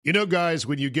You know, guys,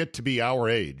 when you get to be our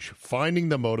age, finding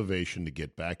the motivation to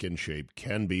get back in shape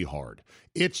can be hard.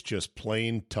 It's just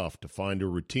plain tough to find a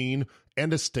routine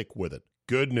and to stick with it.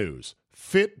 Good news.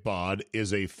 Fitbod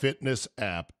is a fitness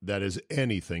app that is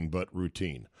anything but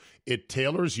routine. It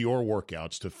tailors your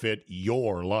workouts to fit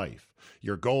your life,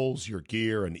 your goals, your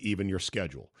gear, and even your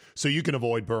schedule, so you can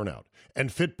avoid burnout. And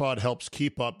Fitbod helps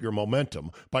keep up your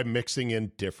momentum by mixing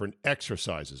in different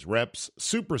exercises, reps,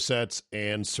 supersets,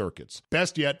 and circuits.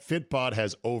 Best yet, Fitbod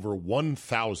has over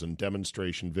 1,000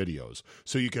 demonstration videos,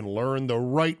 so you can learn the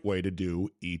right way to do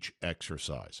each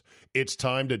exercise. It's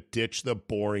time to ditch the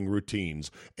boring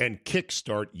routines and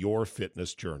kickstart your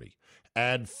fitness journey.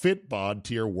 Add Fitbod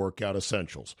to your workout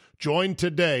essentials. Join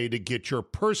today to get your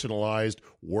personalized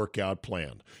workout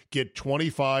plan. Get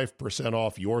 25%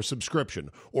 off your subscription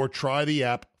or try the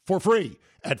app for free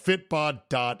at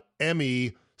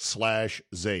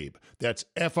fitbod.me/Zabe. That's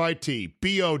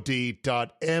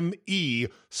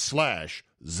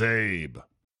fitbod.me/Zabe.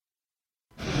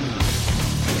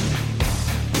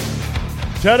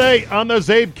 Today on the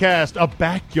Zabecast, a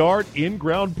backyard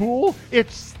in-ground pool?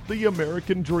 It's the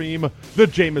American dream. The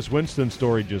Jameis Winston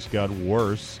story just got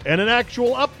worse. And an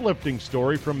actual uplifting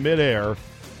story from midair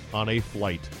on a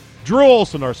flight. Drew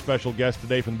Olson, our special guest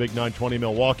today from the Big 920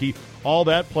 Milwaukee. All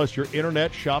that plus your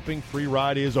internet shopping free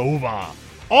ride is over.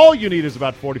 All you need is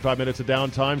about 45 minutes of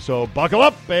downtime, so buckle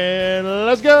up and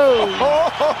let's go.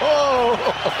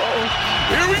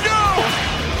 Here we go.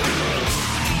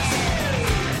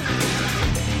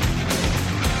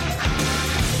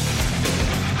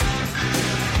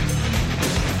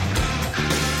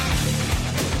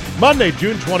 Monday,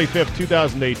 June 25th,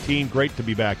 2018. Great to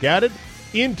be back at it.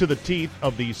 Into the teeth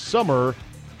of the summer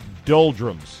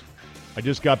doldrums. I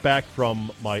just got back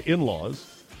from my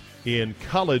in-laws in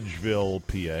Collegeville,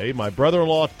 PA. My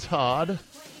brother-in-law, Todd.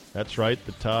 That's right,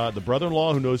 the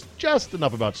brother-in-law who knows just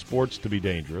enough about sports to be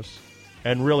dangerous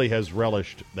and really has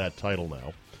relished that title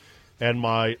now. And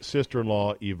my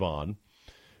sister-in-law, Yvonne,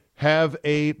 have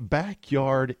a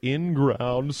backyard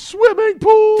in-ground swimming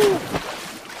pool.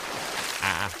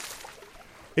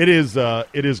 It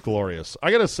is glorious. I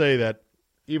got to say that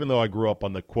even though I grew up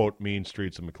on the, quote, mean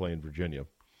streets of McLean, Virginia,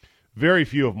 very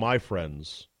few of my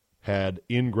friends had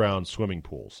in-ground swimming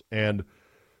pools. And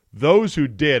those who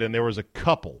did, and there was a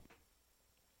couple,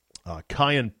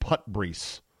 Kyan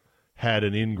Putbreeze had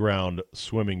an in-ground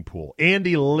swimming pool.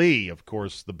 Andy Lee, of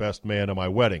course, the best man at my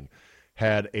wedding,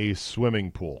 had a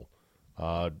swimming pool.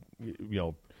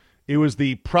 It was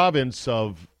the province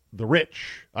of the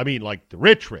rich. I mean, like the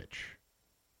rich,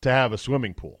 to have a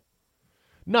swimming pool.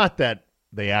 Not that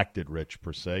they acted rich,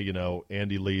 per se. You know,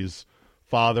 Andy Lee's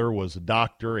father was a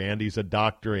doctor. Andy's a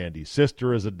doctor. Andy's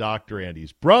sister is a doctor.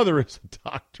 Andy's brother is a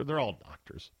doctor. They're all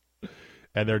doctors.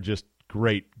 And they're just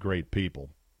great, great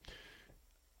people.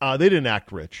 They didn't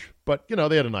act rich, but, you know,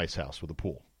 they had a nice house with a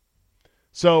pool.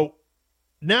 So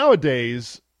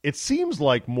nowadays, it seems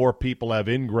like more people have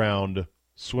in-ground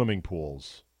swimming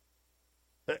pools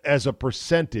as a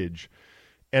percentage.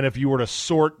 And if you were to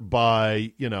sort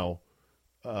by,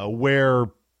 where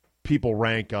people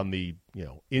rank on the,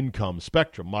 income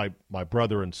spectrum, my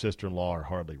brother and sister-in-law are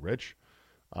hardly rich.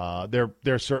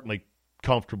 They're certainly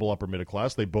comfortable upper middle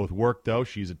class. They both work, though.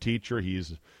 She's a teacher.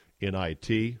 He's in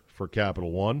IT for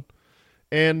Capital One.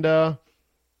 And,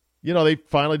 they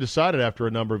finally decided after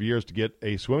a number of years to get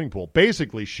a swimming pool.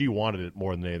 Basically, she wanted it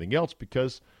more than anything else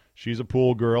because she's a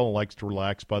pool girl and likes to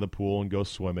relax by the pool and go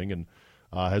swimming and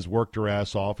has worked her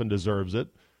ass off and deserves it.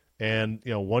 And,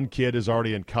 one kid is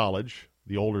already in college,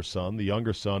 the older son. The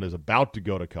younger son is about to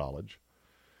go to college.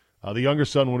 The younger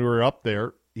son, when we were up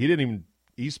there, he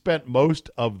spent most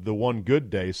of the one good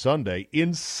day, Sunday,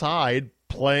 inside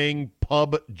playing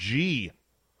PUBG.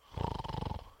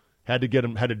 Had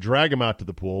to drag him out to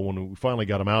the pool. When we finally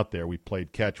got him out there, we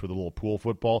played catch with a little pool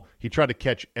football. He tried to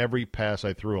catch every pass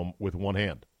I threw him with one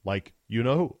hand. Like,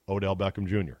 who? Odell Beckham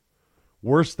Jr.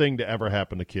 Worst thing to ever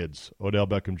happen to kids, Odell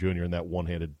Beckham Jr. in that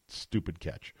one-handed stupid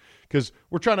catch. Because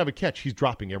we're trying to have a catch. He's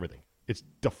dropping everything. It's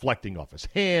deflecting off his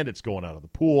hand. It's going out of the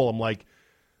pool. I'm like,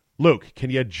 Luke,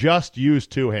 can you just use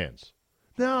two hands?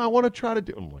 No, I want to try to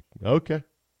do. I'm like, okay,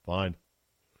 fine.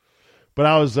 But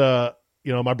I was,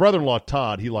 my brother-in-law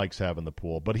Todd, he likes having the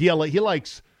pool. But he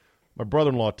likes, my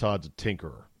brother-in-law Todd's a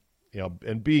tinkerer.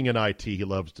 And being in IT, he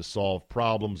loves to solve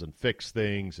problems and fix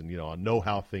things and, know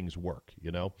how things work,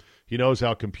 He knows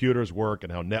how computers work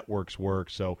and how networks work,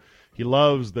 so he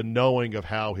loves the knowing of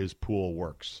how his pool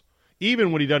works.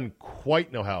 Even when he doesn't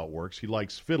quite know how it works, he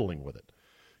likes fiddling with it.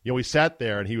 He sat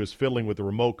there and he was fiddling with the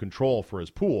remote control for his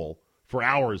pool for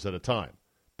hours at a time.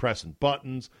 pressing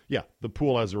buttons. Yeah, the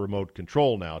pool has a remote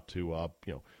control now to,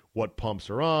 what pumps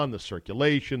are on, the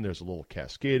circulation. There's a little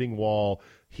cascading wall,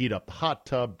 heat up the hot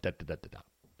tub, da-da-da-da-da.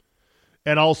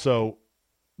 And also,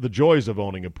 the joys of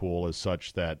owning a pool is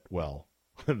such that, well,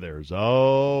 there's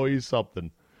always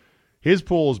something. His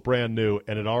pool is brand new,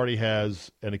 and it already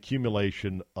has an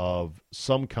accumulation of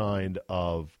some kind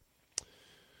of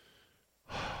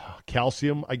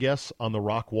calcium, I guess, on the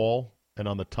rock wall and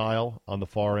on the tile on the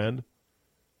far end.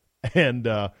 And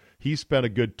he spent a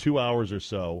good 2 hours or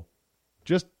so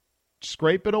just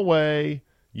scraping away,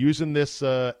 using this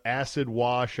acid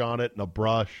wash on it and a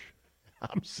brush.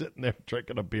 I'm sitting there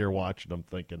drinking a beer watching him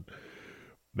thinking,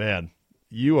 man,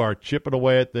 you are chipping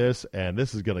away at this, and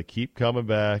this is going to keep coming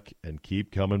back and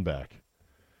keep coming back.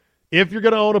 If you're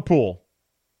going to own a pool,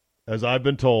 as I've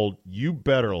been told, you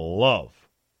better love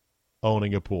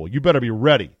owning a pool. You better be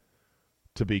ready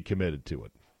to be committed to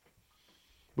it.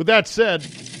 With that said,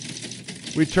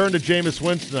 we turn to Jameis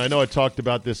Winston. I know I talked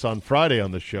about this on Friday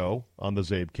on the show, on the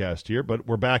Zabecast here, but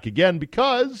we're back again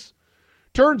because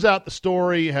turns out the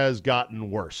story has gotten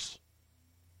worse.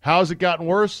 How's it gotten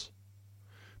worse?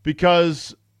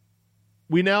 Because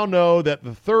we now know that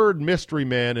the third mystery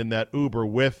man in that Uber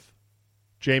with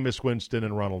Jameis Winston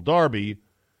and Ronald Darby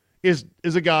is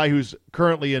a guy who's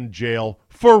currently in jail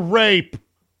for rape.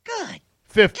 Good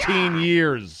 15 God.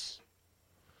 Years.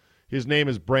 His name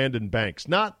is Brandon Banks,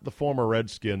 not the former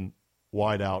Redskin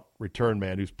wideout return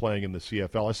man who's playing in the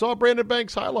CFL. I saw Brandon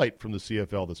Banks' highlight from the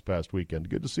CFL this past weekend.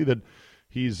 Good to see that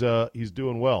he's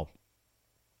doing well.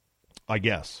 I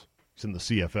guess he's in the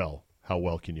CFL. How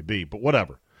well can you be? But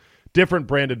whatever. Different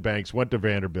Brandon Banks went to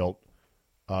Vanderbilt,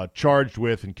 charged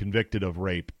with and convicted of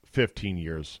rape, 15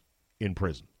 years in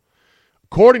prison.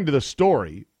 According to the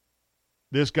story,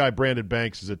 this guy, Brandon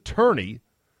Banks' attorney,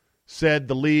 said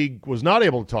the league was not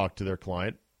able to talk to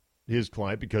his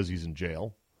client, because he's in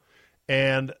jail.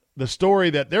 And the story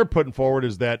that they're putting forward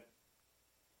is that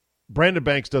Brandon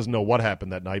Banks doesn't know what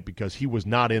happened that night because he was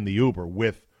not in the Uber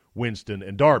with Winston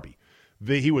and Darby.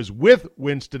 He was with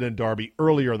Winston and Darby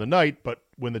earlier in the night, but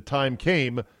when the time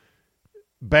came,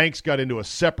 Banks got into a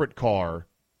separate car,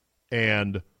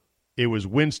 and it was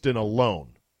Winston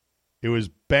alone. It was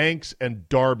Banks and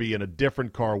Darby in a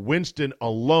different car. Winston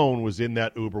alone was in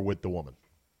that Uber with the woman.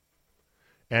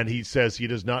 And he says he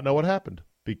does not know what happened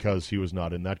because he was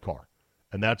not in that car.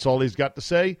 And that's all he's got to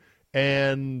say,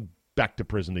 and back to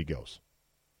prison he goes.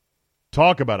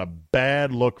 Talk about a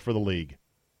bad look for the league.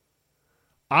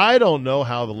 I don't know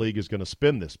how the league is going to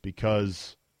spin this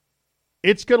because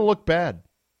it's going to look bad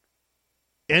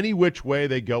any which way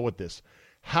they go with this.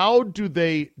 How do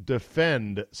they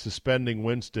defend suspending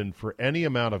Winston for any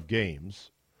amount of games,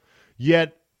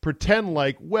 yet pretend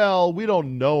like, well, we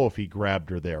don't know if he grabbed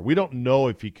her there. We don't know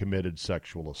if he committed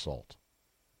sexual assault.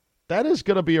 That is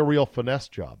going to be a real finesse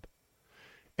job.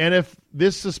 And if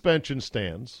this suspension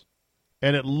stands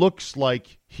and it looks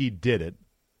like he did it,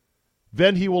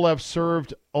 then he will have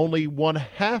served only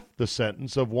 1/2 the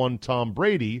sentence of one Tom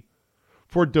Brady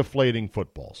for deflating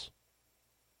footballs.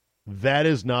 That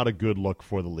is not a good look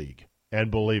for the league. And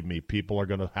believe me, people are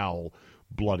going to howl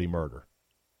bloody murder.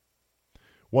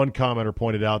 One commenter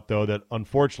pointed out, though, that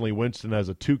unfortunately Winston has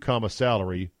a 2-comma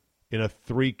salary in a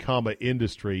 3-comma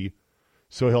industry,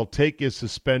 so he'll take his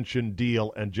suspension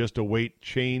deal and just await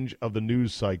change of the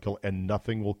news cycle, and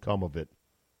nothing will come of it.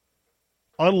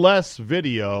 Unless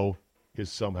video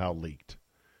is somehow leaked.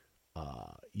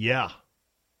 Yeah.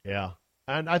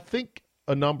 And I think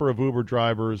a number of Uber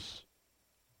drivers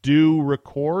do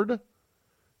record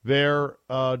their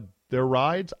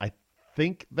rides. I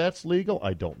think that's legal.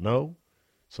 I don't know.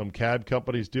 Some cab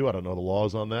companies do. I don't know the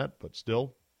laws on that, but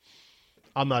still.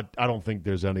 I don't think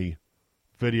there's any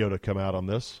video to come out on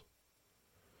this.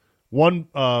 One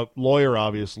lawyer,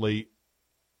 obviously,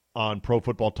 on Pro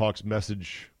Football Talk's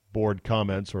message board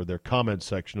comments, or their comment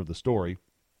section of the story,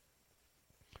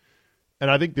 and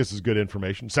I think this is good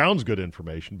information. Sounds good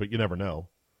information, but you never know.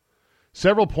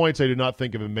 Several points I do not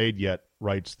think have been made yet,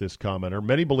 writes this commenter.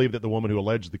 Many believe that the woman who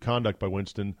alleged the conduct by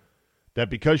Winston, that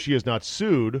because she is not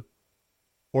sued,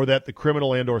 or that the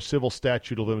criminal and or civil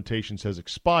statute of limitations has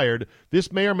expired,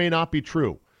 this may or may not be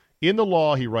true. In the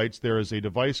law, he writes, there is a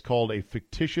device called a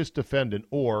fictitious defendant,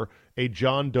 or a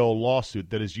John Doe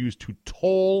lawsuit, that is used to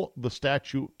toll the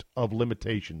statute of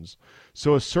limitations.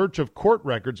 So a search of court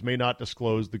records may not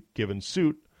disclose the given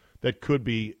suit that could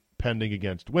be pending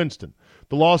against Winston.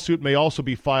 The lawsuit may also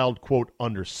be filed, quote,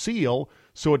 under seal,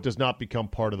 so it does not become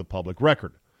part of the public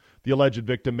record. The alleged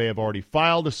victim may have already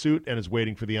filed a suit and is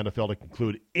waiting for the NFL to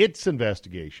conclude its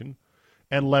investigation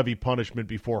and levy punishment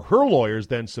before her lawyers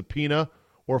then subpoena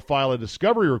or file a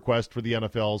discovery request for the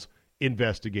NFL's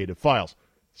investigative files.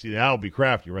 See, that would be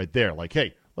crafty right there. Like,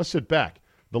 hey, let's sit back.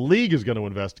 The league is going to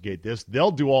investigate this.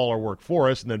 They'll do all our work for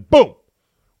us, and then boom,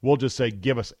 we'll just say,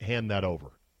 hand that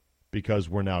over, because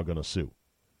we're now going to sue.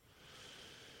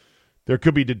 There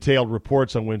could be detailed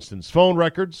reports on Winston's phone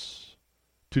records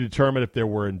to determine if there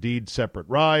were indeed separate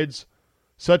rides.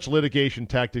 Such litigation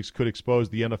tactics could expose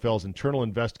the NFL's internal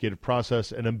investigative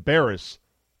process and embarrass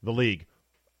the league.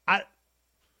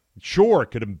 Sure,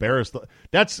 it could embarrass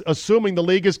that's assuming the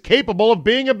league is capable of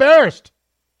being embarrassed,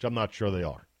 which I'm not sure they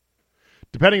are.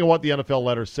 Depending on what the NFL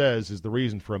letter says is the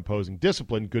reason for imposing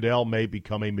discipline, Goodell may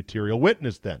become a material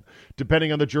witness then.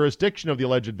 Depending on the jurisdiction of the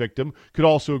alleged victim, could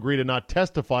also agree to not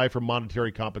testify for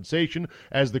monetary compensation,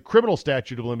 as the criminal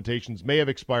statute of limitations may have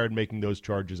expired, making those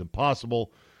charges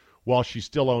impossible, while she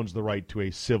still owns the right to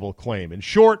a civil claim. In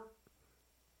short,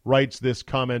 writes this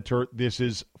commenter, this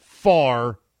is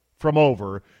far from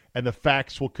over, and the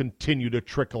facts will continue to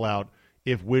trickle out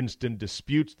if Winston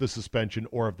disputes the suspension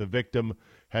or if the victim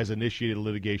has initiated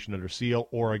litigation under seal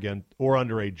or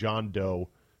under a John Doe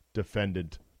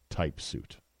defendant type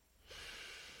suit.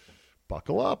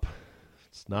 Buckle up.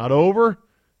 It's not over.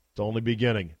 It's only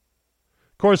beginning.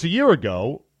 Of course, a year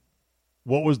ago,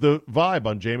 what was the vibe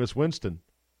on Jameis Winston?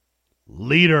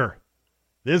 Leader.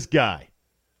 This guy.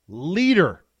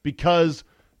 Leader. Because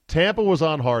Tampa was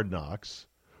on Hard Knocks.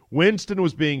 Winston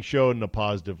was being shown in a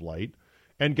positive light.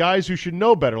 And guys who should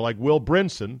know better, like Will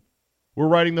Brinson, were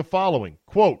writing the following,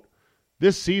 quote,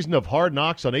 "This season of Hard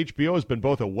Knocks on HBO has been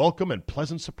both a welcome and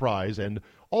pleasant surprise and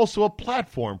also a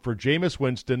platform for Jameis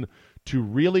Winston to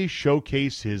really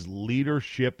showcase his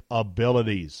leadership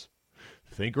abilities.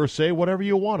 Think or say whatever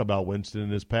you want about Winston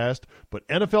in his past, but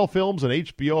NFL Films and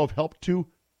HBO have helped to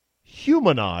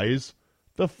humanize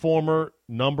the former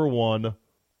number one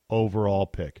overall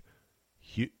pick."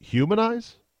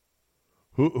 Humanize?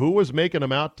 Who was making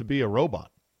him out to be a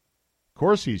robot? Of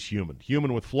course he's human.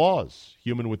 Human with flaws.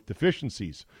 Human with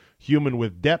deficiencies. Human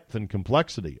with depth and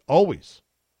complexity. Always.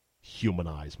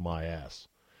 Humanize my ass.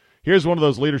 Here's one of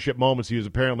those leadership moments. He was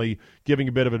apparently giving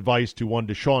a bit of advice to one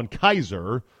DeShone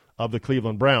Kizer of the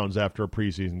Cleveland Browns after a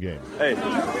preseason game. Hey,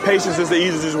 patience is the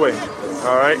easiest way.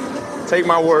 All right? Take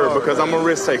my word, because I'm a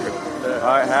risk taker. All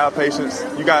right, have patience.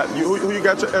 You got who you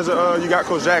got as you got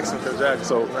Coach Jackson.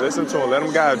 So listen to him, let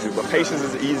him guide you. But patience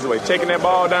is the easiest way. Taking that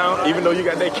ball down, even though you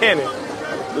got that cannon,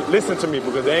 listen to me,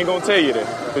 because they ain't gonna tell you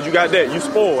that. Because you got that, you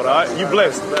spoiled. All right, you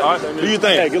blessed. All right, do you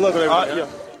think? Hey, good luck with everything. Yeah.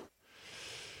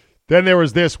 Then there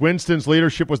was this. Winston's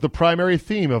leadership was the primary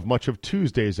theme of much of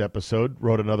Tuesday's episode,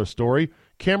 wrote another story.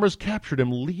 Cameras captured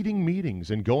him leading meetings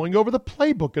and going over the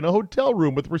playbook in a hotel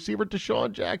room with receiver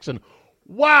DeSean Jackson.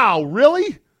 Wow,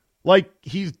 really? Like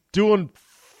he's doing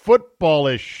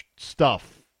football-ish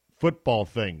stuff, football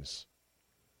things.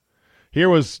 Here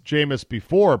was Jameis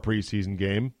before a preseason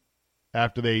game,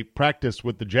 after they practiced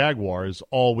with the Jaguars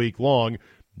all week long.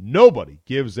 Nobody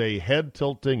gives a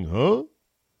head-tilting,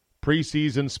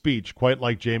 preseason speech quite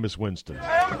like Jameis Winston.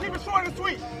 Hey, I'm going to keep it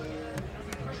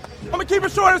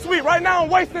short and sweet. Right now I'm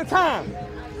wasting time.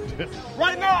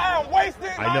 Right now I am wasting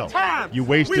my time. You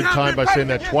wasted time by saying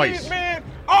that twice.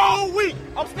 All week,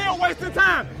 I'm still wasting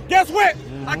time. Guess what?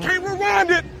 I can't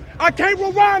rewind it. I can't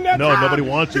rewind that time. No, nobody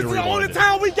wants you to rewind it. This is the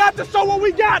only time we got to show what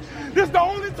we got. This is the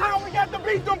only time we got to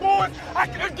beat them boys. I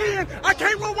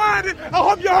can't rewind it. I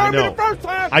hope you heard me the first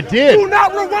time. I did. Do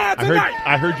not rewind tonight.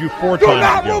 I heard you 4 times. Do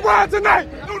not rewind tonight.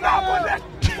 Do not put that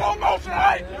slow motion,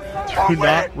 right? Do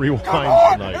not rewind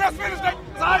tonight. Let's finish that.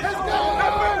 Let's go.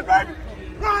 Let's finish, baby.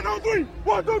 Grind on 3.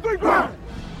 1, 2, 3, grind.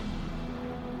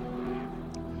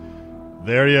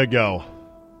 There you go.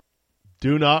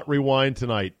 Do not rewind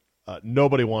tonight.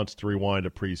 Nobody wants to rewind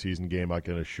a preseason game, I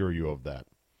can assure you of that.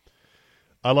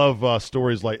 I love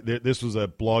stories like this. Was a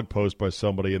blog post by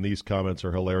somebody, and these comments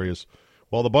are hilarious.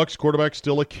 While the Bucs quarterback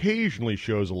still occasionally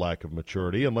shows a lack of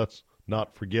maturity, and let's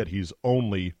not forget he's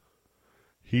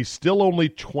still only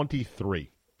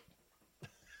 23.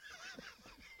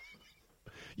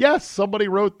 Yes, somebody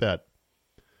wrote that.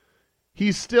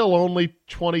 He's still only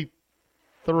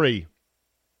 23.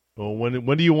 Well,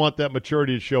 when do you want that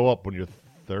maturity to show up? When you're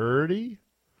 30?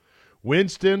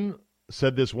 Winston,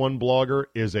 said this one blogger,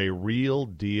 is a real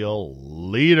deal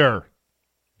leader.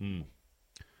 Of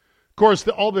course,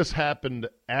 all this happened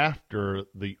after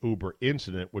the Uber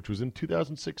incident, which was in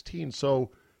 2016.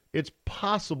 So it's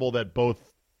possible that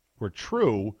both were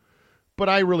true, but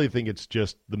I really think it's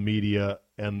just the media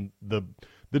and the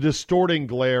distorting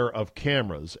glare of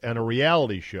cameras and a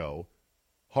reality show,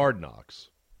 Hard Knocks,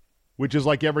 which is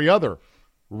like every other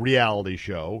reality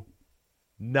show,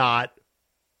 not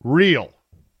real.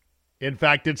 In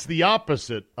fact, it's the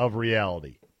opposite of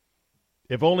reality.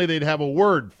 If only they'd have a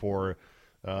word for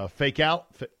fakeality,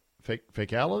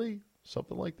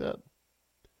 something like that.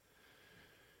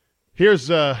 Here's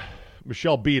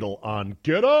Michelle Beadle on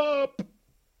Get Up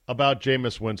about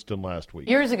Jameis Winston last week.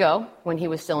 Years ago, when he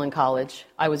was still in college,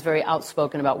 I was very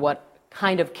outspoken about what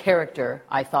kind of character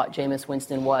I thought Jameis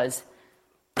Winston was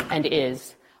and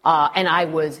is. And I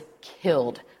was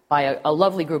killed by a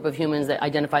lovely group of humans that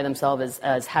identify themselves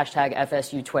as hashtag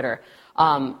FSU Twitter.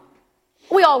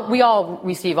 We all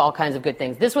receive all kinds of good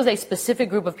things. This was a specific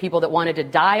group of people that wanted to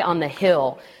die on the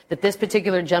hill that this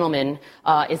particular gentleman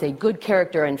is a good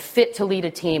character and fit to lead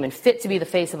a team and fit to be the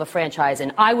face of a franchise.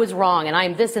 And I was wrong, and I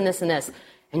am this and this and this.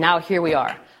 And now here we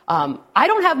are. I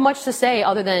don't have much to say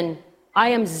other than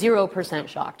I am 0%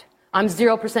 shocked. I'm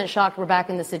 0% shocked we're back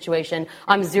in this situation.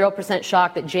 I'm 0%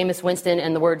 shocked that Jameis Winston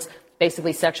and the words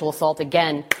basically sexual assault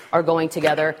again are going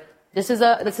together. This is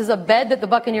a bed that the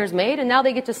Buccaneers made, and now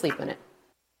they get to sleep in it.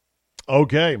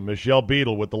 Okay, Michelle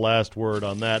Beadle with the last word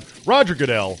on that. Roger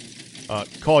Goodell,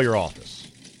 call your office.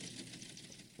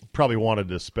 Probably wanted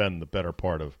to spend the better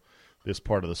part of this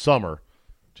part of the summer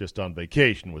just on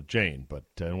vacation with Jane, but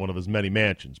in one of his many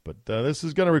mansions. But this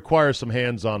is going to require some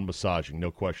hands-on massaging, no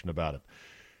question about it.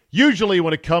 Usually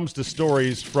when it comes to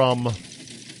stories from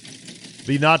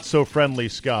the not-so-friendly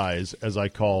skies, as I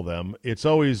call them, it's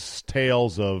always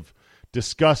tales of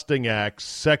disgusting acts,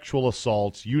 sexual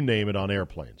assaults, you name it, on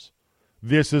airplanes.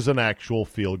 This is an actual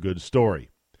feel-good story.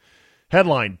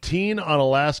 Headline, teen on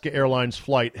Alaska Airlines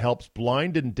flight helps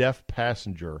blind and deaf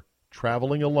passenger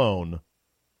traveling alone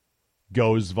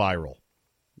goes viral.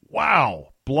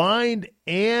 Wow. Blind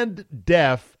and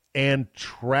deaf and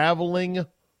traveling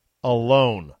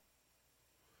alone.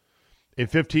 A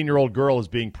 15-year-old girl is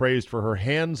being praised for her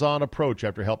hands-on approach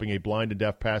after helping a blind and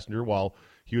deaf passenger while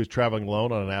he was traveling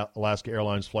alone on an Alaska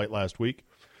Airlines flight last week.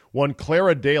 One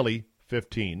Clara Daly,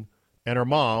 15, and her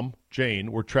mom,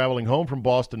 Jane, were traveling home from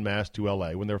Boston, Mass. To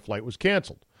L.A. when their flight was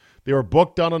canceled. They were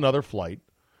booked on another flight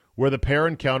where the pair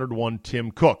encountered one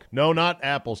Tim Cook. No, not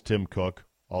Apple's Tim Cook,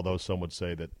 although some would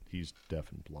say that he's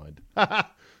deaf and blind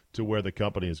to where the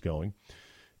company is going.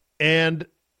 And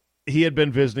he had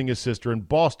been visiting his sister in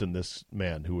Boston, this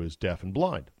man who is deaf and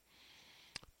blind.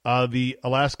 Another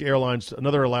Alaska Airlines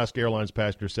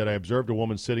passenger said, I observed a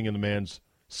woman signing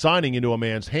into a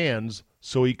man's hands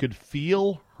so he could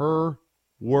feel her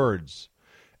words.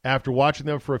 After watching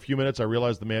them for a few minutes, I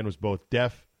realized the man was both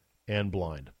deaf and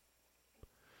blind.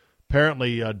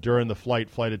 Apparently, during the flight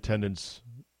attendants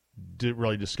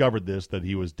really discovered this, that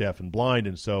he was deaf and blind,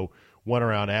 and so went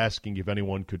around asking if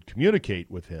anyone could communicate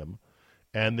with him.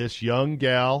 And this young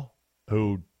gal,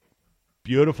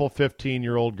 beautiful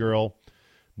 15-year-old girl,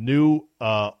 knew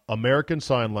American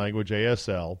Sign Language,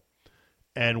 ASL,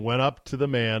 and went up to the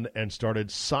man and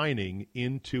started signing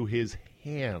into his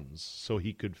hands so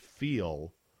he could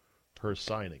feel her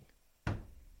signing.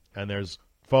 And there's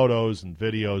photos and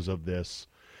videos of this.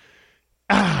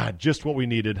 Just what we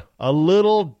needed. A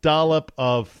little dollop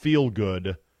of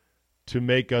feel-good to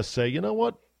make us say, you know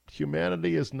what?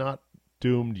 Humanity is not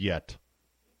doomed yet.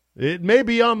 It may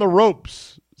be on the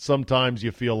ropes. Sometimes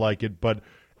you feel like it, but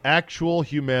actual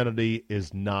humanity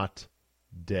is not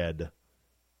dead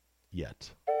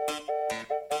yet.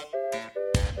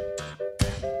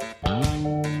 Are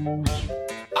you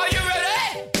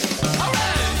ready?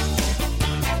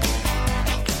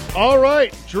 All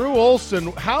right, Drew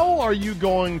Olson, how are you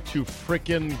going to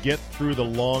frickin' get through the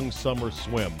long summer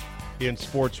swim in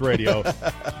sports radio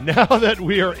now that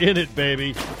we are in it,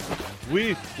 baby?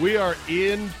 We are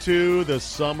into the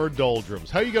summer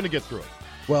doldrums. How are you going to get through it?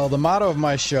 Well, the motto of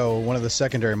my show, one of the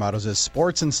secondary mottos, is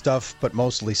sports and stuff, but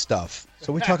mostly stuff.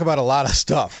 So we talk about a lot of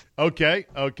stuff. Okay,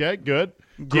 good.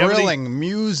 Grilling,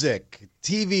 music,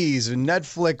 TVs,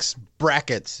 Netflix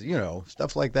brackets,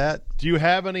 stuff like that. Do you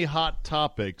have any hot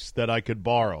topics that I could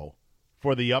borrow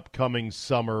for the upcoming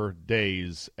summer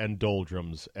days and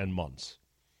doldrums and months?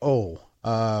 Oh,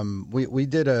 we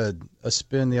did a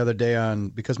spin the other day on,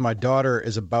 because my daughter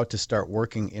is about to start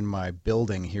working in my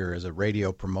building here as a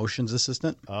radio promotions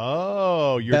assistant.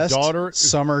 Oh, your best daughter.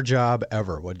 Summer job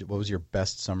ever. What was your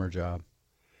best summer job?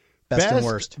 Best and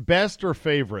worst. Best or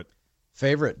favorite?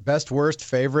 Favorite. Best, worst,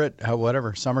 favorite,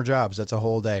 whatever. Summer jobs. That's a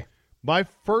whole day. My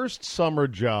first summer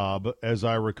job, as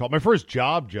I recall, my first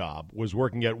job was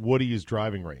working at Woody's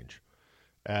driving range.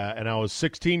 And I was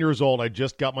 16 years old. I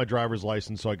just got my driver's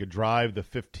license so I could drive the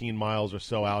 15 miles or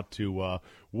so out to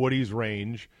Woody's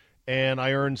range. And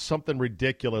I earned something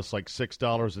ridiculous like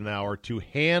 $6 an hour to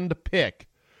hand pick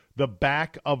the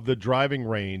back of the driving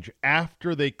range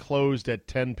after they closed at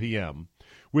 10 p.m.,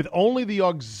 with only the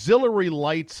auxiliary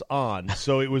lights on,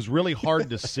 so it was really hard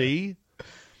to see.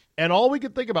 And all we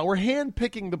could think about, we're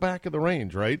hand-picking the back of the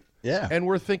range, right? Yeah. And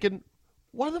we're thinking,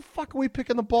 why the fuck are we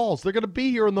picking the balls? They're going to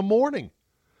be here in the morning.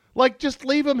 Like, just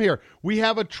leave them here. We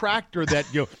have a tractor that,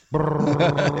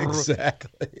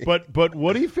 Exactly. But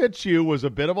Woody Fitzhugh was a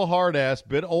bit of a hard-ass,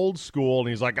 bit old school, and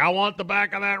he's like, I want the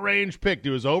back of that range picked.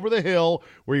 It was over the hill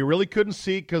where you really couldn't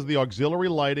see because of the auxiliary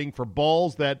lighting for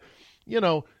balls that,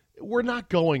 we're not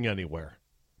going anywhere.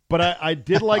 But I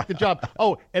did like the job.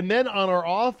 Oh, and then on our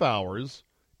off hours,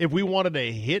 if we wanted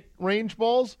to hit range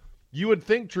balls, you would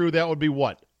think, Drew, that would be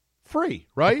what? Free,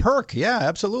 right? A perk, yeah,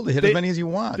 absolutely. Hit as many as you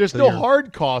want. There's no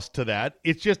hard cost to that.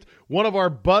 It's just one of our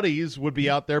buddies would be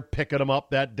out there picking them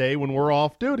up that day when we're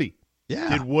off duty. Yeah.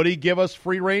 Did Woody give us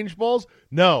free range balls?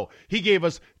 No. He gave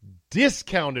us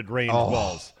discounted range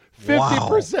balls.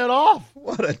 50% off.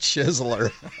 What a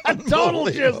chiseler. A total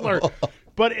chiseler.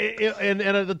 But and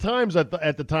at the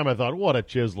time I thought, what a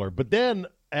chiseler. But then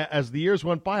as the years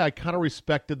went by, I kind of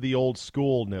respected the old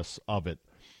schoolness of it.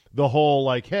 The whole,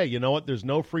 like, hey, you know what? There's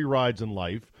no free rides in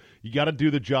life. You got to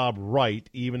do the job right,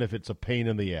 even if it's a pain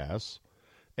in the ass.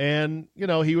 And,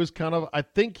 I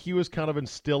think he was kind of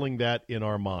instilling that in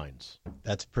our minds.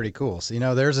 That's pretty cool.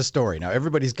 So, there's a story. Now,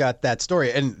 everybody's got that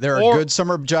story. And there are good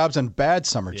summer jobs and bad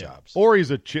summer jobs. Or he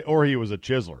was a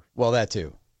chiseler. Well, that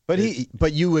too.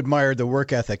 But you admired the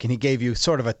work ethic, and he gave you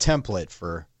sort of a template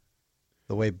for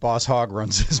the way Boss Hogg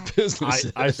runs his business.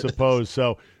 I suppose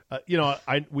so.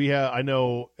 I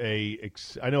know a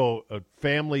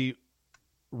family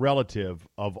relative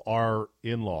of our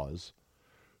in-laws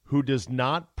who does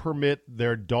not permit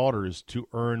their daughters to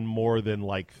earn more than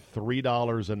like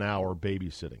 $3 an hour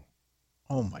babysitting.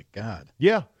 Oh my God.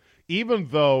 Yeah. Even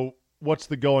though, what's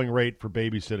the going rate for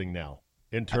babysitting now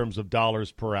in terms of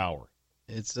dollars per hour?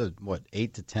 It's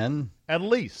 8 to 10? At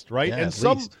least, right? Yeah,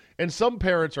 and some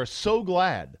parents are so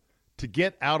glad to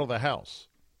get out of the house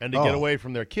and to get away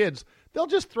from their kids, they'll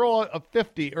just throw a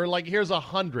 50 or like here's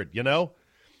 100,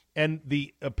 And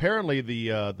apparently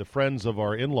the friends of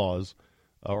our in-laws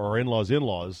or our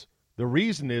in-laws, the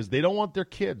reason is they don't want their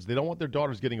kids, they don't want their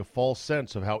daughters getting a false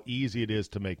sense of how easy it is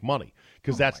to make money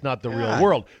because that's not the real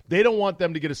world. They don't want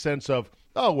them to get a sense of,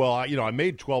 oh, well, I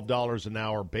made $12 an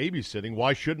hour babysitting.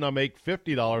 Why shouldn't I make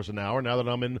 $50 an hour now that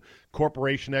I'm in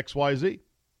Corporation XYZ?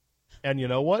 And you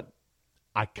know what?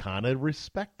 I kind of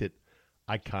respect it.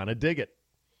 I kind of dig it.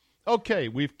 Okay,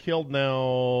 we've killed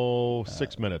now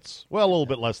 6 minutes. Well, a little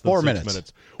bit less than 4 6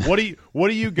 minutes. What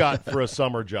do you got for a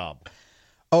summer job?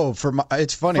 Oh,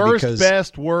 it's funny First, because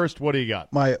best, worst, what do you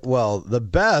got? The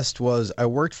best was I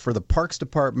worked for the Parks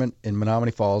Department in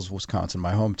Menominee Falls, Wisconsin,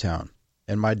 my hometown.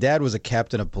 And my dad was a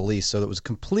captain of police, so it was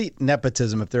complete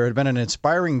nepotism. If there had been an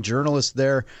inspiring journalist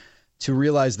there to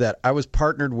realize that I was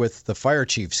partnered with the fire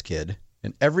chief's kid,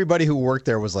 and everybody who worked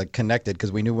there was like connected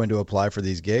because we knew when to apply for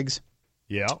these gigs.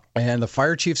 Yeah. And the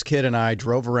fire chief's kid and I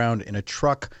drove around in a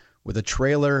truck with a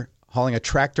trailer hauling a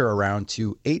tractor around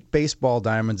to 8 baseball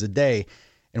diamonds a day.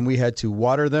 And we had to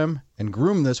water them and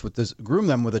groom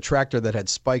them with a tractor that had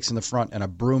spikes in the front and a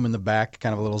broom in the back,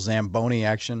 kind of a little Zamboni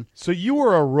action. So you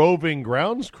were a roving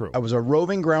grounds crew. I was a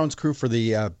roving grounds crew for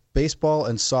the baseball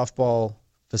and softball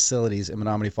facilities in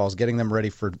Menominee Falls, getting them ready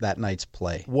for that night's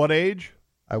play. What age?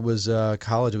 I was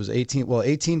college. It was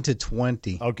 18 to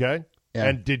 20. Okay. Yeah.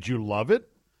 And did you love it?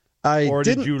 I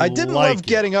didn't love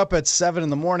getting up at 7 in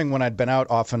the morning when I'd been out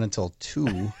often until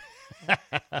 2.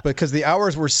 Because the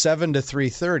hours were 7 to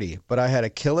 3:30, but I had a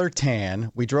killer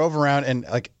tan. We drove around and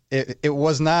like it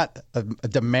was not a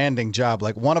demanding job.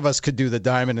 Like one of us could do the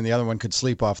diamond and the other one could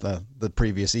sleep off the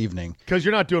previous evening. Because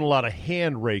you're not doing a lot of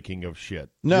hand raking of shit.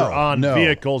 No, you're on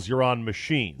vehicles. You're on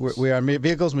machines. We are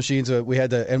vehicles, machines. We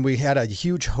had a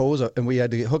huge hose and we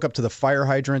had to hook up to the fire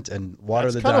hydrant and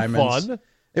water the diamonds. That's kind of fun.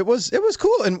 It was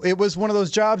cool, and it was one of those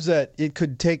jobs that it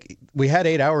could take. We had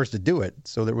 8 hours to do it,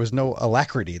 so there was no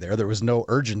alacrity there. There was no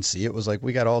urgency. It was like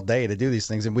we got all day to do these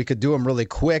things, and we could do them really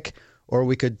quick, or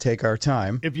we could take our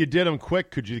time. If you did them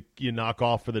quick, could you knock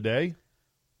off for the day?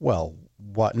 Well,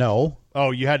 what? No.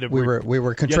 Oh, you had to. We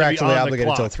were contractually obligated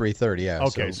until 3:30. Yeah.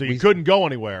 Okay, so you couldn't go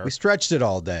anywhere. We stretched it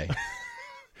all day.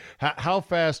 How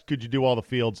fast could you do all the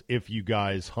fields if you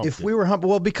guys humped If we were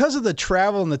humping, well, because of the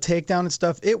travel and the takedown and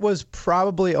stuff, it was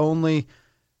probably only,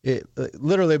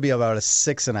 literally be about a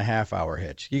 6.5 hour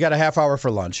hitch. You got a half hour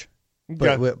for lunch.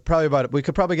 But we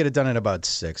could probably get it done in about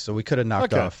 6, so we could have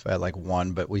knocked off at like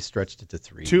 1, but we stretched it to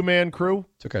 3. 2-man crew?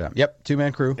 Took our time. Yep,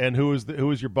 2-man crew. And who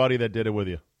was your buddy that did it with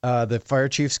you? The fire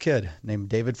chief's kid named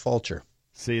David Fulcher.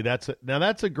 See, that's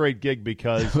a great gig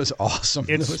because it was awesome.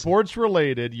 It's sports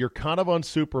related. You're kind of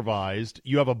unsupervised.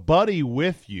 You have a buddy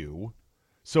with you,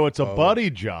 So it's a buddy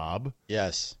job.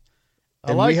 Yes. I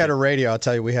And like we had it. a radio. I'll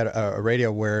tell you, we had a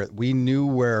radio where we knew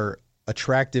where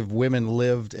attractive women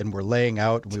lived and were laying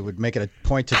out. We would make it a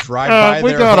point to drive by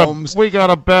their homes. We got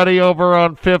a Betty over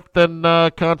on 5th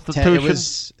and Constitution. It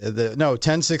was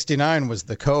 1069 was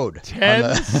the code.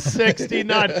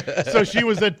 1069. So she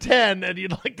was a 10, and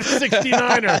you'd like the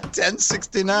 69er.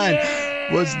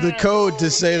 1069 was the code to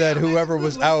say that whoever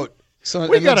was out. So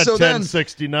We and got then- a so then-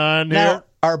 1069 Now, here.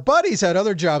 our buddies had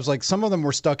other jobs. Like some of them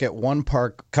were stuck at one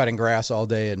park cutting grass all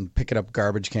day and picking up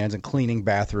garbage cans and cleaning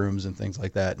bathrooms and things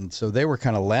like that. And so they were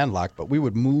kind of landlocked, but we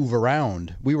would move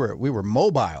around. We were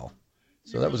mobile.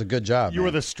 So that was a good job. You were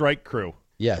man. the strike crew,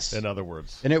 Yes. in other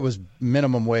words. And it was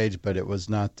minimum wage, but it was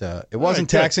not it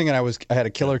wasn't good. taxing, and I had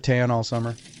a killer tan all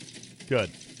summer. Good.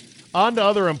 On to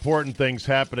other important things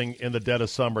happening in the dead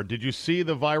of summer. Did you see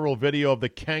the viral video of the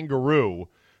kangaroo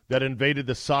that invaded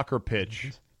the soccer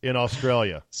pitch in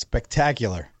Australia?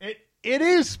 Spectacular. It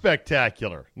is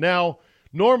spectacular. Now,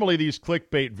 normally these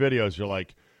clickbait videos are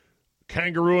like,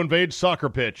 kangaroo invades soccer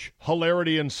pitch,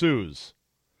 hilarity ensues.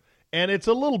 And it's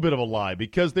a little bit of a lie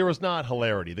because there was not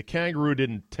hilarity. The kangaroo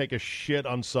didn't take a shit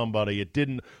on somebody. It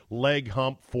didn't leg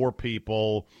hump 4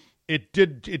 people. It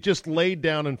just laid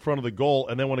down in front of the goal,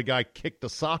 and then when a guy kicked a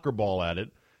soccer ball at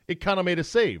it, it kind of made a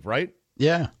save, right?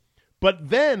 Yeah. But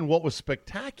then what was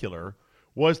spectacular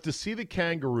was to see the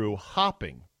kangaroo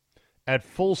hopping at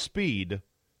full speed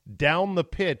down the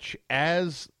pitch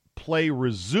as play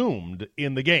resumed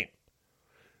in the game.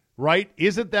 Right?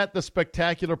 Isn't that the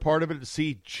spectacular part of it, to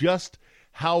see just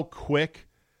how quick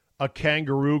a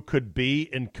kangaroo could be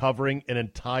in covering an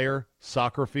entire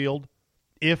soccer field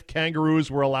if kangaroos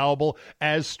were allowable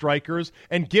as strikers?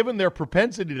 And given their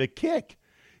propensity to kick,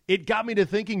 it got me to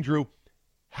thinking, Drew,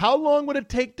 how long would it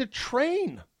take to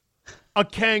train a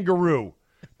kangaroo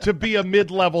to be a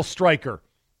mid-level striker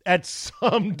at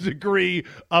some degree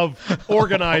of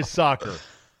organized soccer?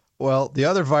 Well, the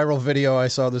other viral video I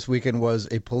saw this weekend was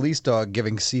a police dog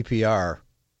giving CPR.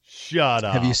 Shut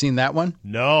up. Have you seen that one?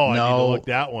 No, I need to look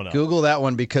that one up. Google that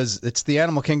one because it's the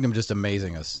animal kingdom just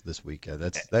amazing us this weekend.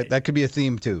 That could be a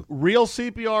theme too. Real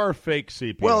CPR or fake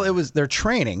CPR? Well, they're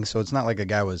training, so it's not like a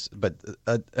guy was, but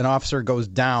an officer goes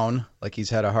down like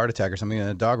he's had a heart attack or something, and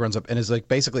a dog runs up and is like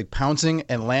basically pouncing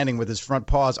and landing with his front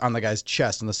paws on the guy's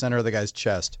chest, in the center of the guy's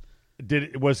chest.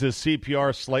 Was his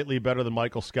CPR slightly better than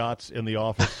Michael Scott's in The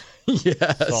Office? Yes,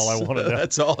 That's all I want to know.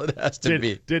 That's all it has to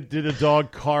be. Did the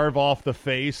dog carve off the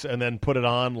face and then put it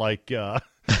on like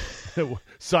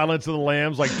Silence of the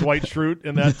Lambs, like Dwight Schrute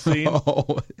in that scene?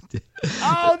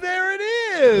 Oh, there it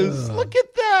is. Look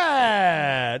at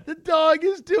that. The dog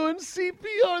is doing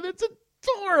CPR. That's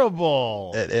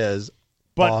adorable. It is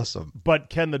But, awesome. But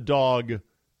can the dog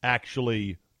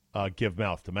actually give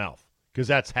mouth to mouth? Because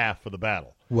that's half of the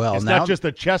battle. Well, it's now- not just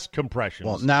the chest compressions.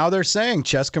 Well, now they're saying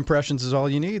chest compressions is all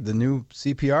you need. The new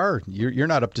CPR, you're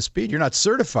not up to speed. You're not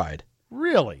certified.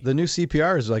 Really? The new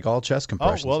CPR is like all chest Oh,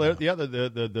 compressions. well, now. yeah,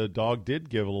 the dog did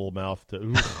give a little mouth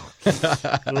to.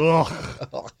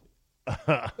 Ugh.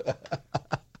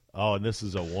 Oh, and this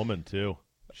is a woman, too.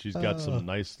 She's got some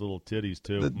nice little titties,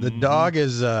 too. The dog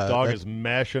is Is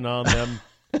mashing on them.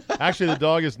 Actually, the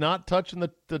dog is not touching the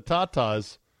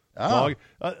tatas. Oh.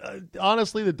 Dog,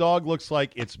 honestly, the dog looks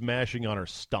like it's mashing on her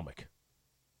stomach.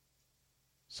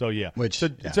 So, yeah. Which,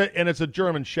 it's a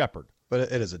German Shepherd. but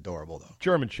it is adorable though.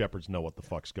 German Shepherds know what the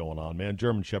fuck's going on, man.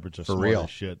 German Shepherds are smart real. as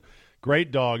shit.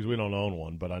 Great dogs. We don't own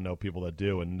one, but I know people that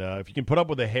do. And if you can put up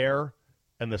with the hair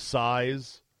and the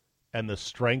size and the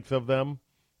strength of them,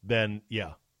 then,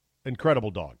 yeah, incredible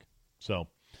dog. So,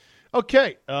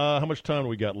 okay, how much time do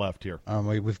we got left here?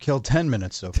 We've killed 10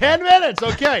 minutes so far. 10 minutes,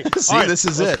 okay. See, All right, this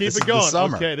is let's it. keep This it is the going.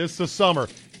 summer. Okay, this is the summer.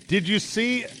 Did you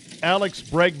see Alex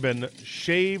Bregman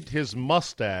shaved his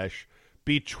mustache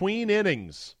between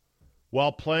innings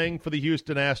while playing for the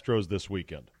Houston Astros this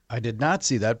weekend? I did not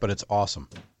see that, but it's awesome.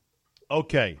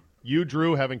 Okay, you,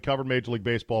 Drew, having covered Major League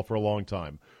Baseball for a long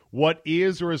time, what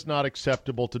is or is not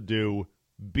acceptable to do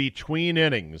between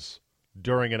innings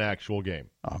during an actual game?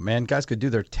 Oh man, guys could do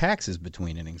their taxes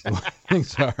between innings. The way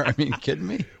things are. I mean, you kidding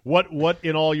me? What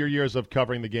in all your years of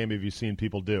covering the game have you seen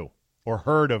people do or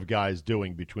heard of guys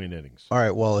doing between innings? All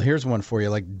right, well, here's one for you.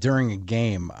 Like during a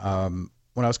game,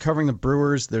 when I was covering the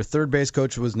Brewers, their third base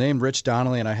coach was named Rich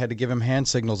Donnelly, and I had to give him hand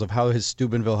signals of how his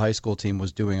Steubenville High School team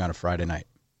was doing on a Friday night.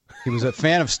 He was a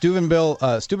fan of Steubenville,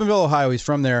 Ohio. He's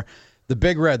from there. The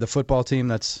Big Red, the football team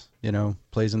that's,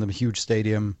 plays in the huge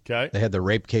stadium. Okay. They had the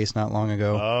rape case not long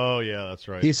ago. Oh, yeah, that's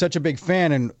right. He's such a big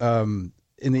fan, and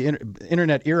in the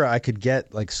internet era, I could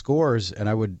get like scores,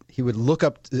 and he would look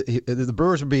up. The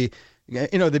Brewers would be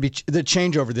You know, the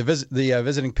changeover, the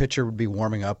visiting pitcher would be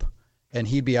warming up, and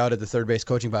he'd be out at the third base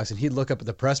coaching box, and he'd look up at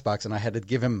the press box, and I had to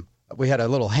give him. We had a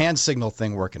little hand signal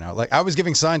thing working out. Like I was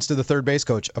giving signs to the third base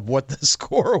coach of what the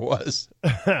score was.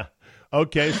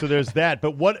 Okay, so there's that.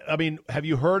 But have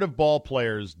you heard of ball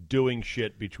players doing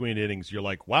shit between innings? You're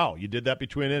like, wow, you did that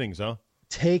between innings, huh?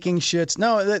 Taking shits?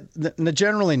 No,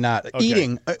 generally not. Okay.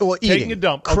 Eating. Taking a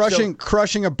dump.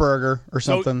 Crushing a burger or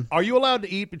something. So are you allowed to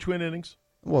eat between innings?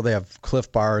 Well, they have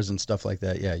Cliff Bars and stuff like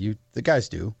that. Yeah, the guys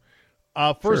do.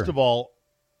 First of all,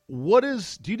 do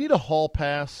you need a hall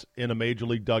pass in a major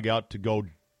league dugout to go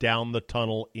down the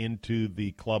tunnel into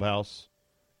the clubhouse?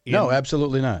 No,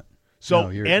 absolutely not.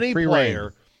 So no, any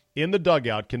player in the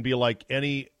dugout can be like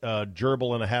any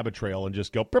gerbil in a habit trail and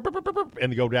just go burp, burp, burp, burp,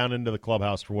 and go down into the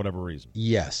clubhouse for whatever reason.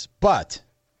 Yes, but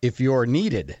if you're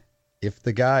needed,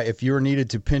 if you're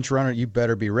needed to pinch runner, you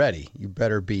better be ready. You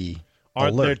better be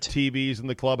Aren't alert. there TVs in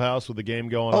the clubhouse with the game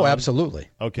going on? Oh, absolutely.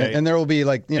 Okay. And there will be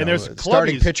there's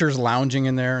starting clubbies. pitchers lounging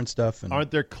in there and stuff. And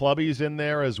Aren't there clubbies in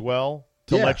there as well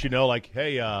to let you know, like,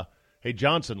 hey,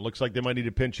 Johnson, looks like they might need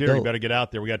a pinch hitter. You better get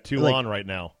out there. We got two on right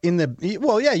now.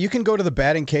 You can go to the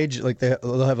batting cage. Like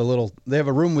they'll have they have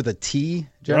a room with a T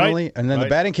generally, Right. and then the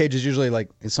batting cage is usually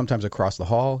sometimes across the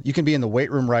hall. You can be in the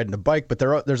weight room riding a bike, but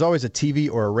there's always a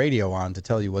TV or a radio on to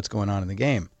tell you what's going on in the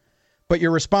game. But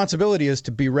your responsibility is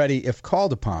to be ready if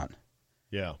called upon.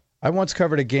 Yeah. I once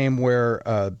covered a game where,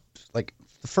 the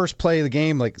first play of the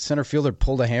game, like center fielder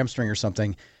pulled a hamstring or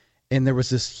something, and there was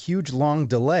this huge long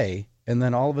delay. And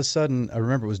then all of a sudden, I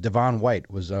remember it was Devon White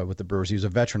was with the Brewers. He was a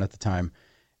veteran at the time.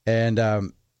 And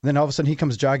then all of a sudden he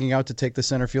comes jogging out to take the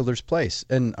center fielder's place.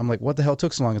 And I'm like, what the hell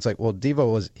took so long? It's like, well,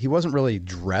 Devo wasn't really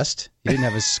dressed. He didn't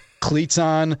have his cleats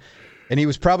on. And he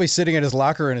was probably sitting at his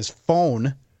locker in his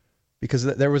phone because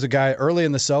there was a guy early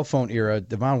in the cell phone era.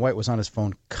 Devon White was on his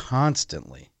phone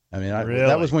constantly. I mean, Really?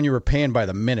 that was when you were paying by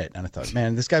the minute. And I thought,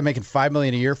 man, this guy making $5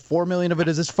 million a year, $4 million of it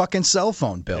is his fucking cell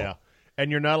phone bill. Yeah. And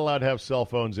you're not allowed to have cell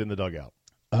phones in the dugout.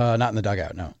 Not in the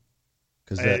dugout, no,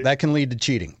 because that can lead to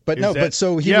cheating. But Is no, that- but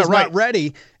so he Yeah, was right. not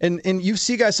ready. And you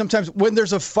see guys sometimes when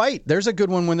there's a fight. There's a good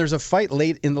one when there's a fight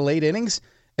late in the late innings,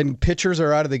 and pitchers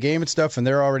are out of the game and stuff, and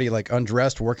they're already like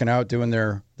undressed, working out, doing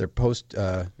their post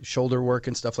shoulder work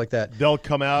and stuff like that. They'll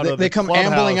come out of the They come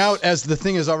clubhouse. ambling out as the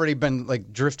thing has already been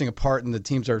like drifting apart, and the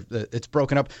teams it's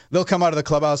broken up. They'll come out of the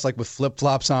clubhouse like with flip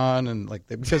flops on, and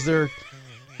because they're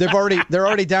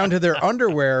already down to their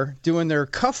underwear doing their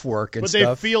cuff work and But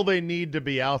stuff. they feel they need to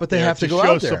be out But there they have to go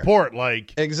show out there. support.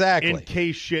 Like, Exactly. in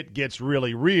case shit gets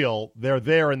really real, they're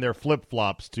there in their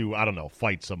flip-flops to, I don't know,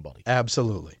 fight somebody.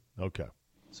 Absolutely. Okay.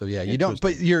 So yeah, you don't.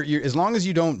 But you're as long as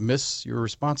you don't miss your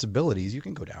responsibilities, you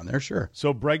can go down there. Sure.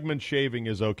 So Bregman shaving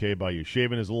is okay by you.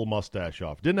 Shaving his little mustache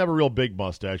off. Didn't have a real big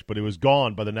mustache, but it was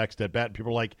gone by the next at bat.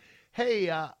 People were like, hey,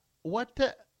 what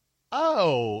the?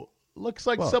 Oh, looks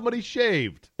like somebody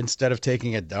shaved. Instead of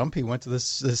taking a dump, he went to the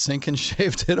sink and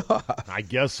shaved it off. I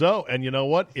guess so. And you know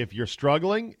what? If you're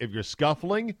struggling, if you're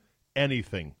scuffling,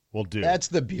 anything will do. That's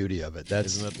the beauty of it.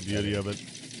 Isn't that the beauty of it?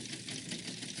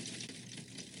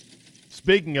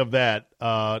 Speaking of that,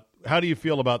 how do you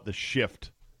feel about the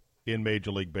shift in Major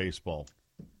League Baseball?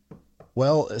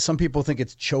 Well, some people think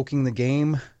it's choking the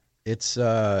game. It's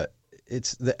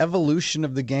the evolution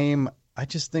of the game. I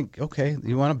just think, okay,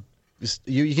 you want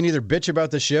to, you can either bitch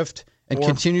about the shift and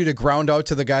continue to ground out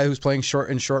to the guy who's playing short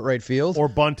right field, Or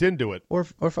bunt into it. or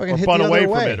fucking Or hit bunt the away other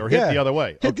way, from it, or hit the other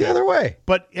way. Hit the other way.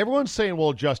 But everyone's saying,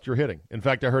 well, adjust your hitting. In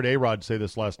fact, I heard A-Rod say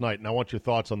this last night, and I want your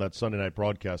thoughts on that Sunday night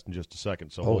broadcast in just a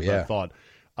second, so hold that thought.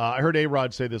 I heard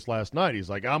A-Rod say this last night. He's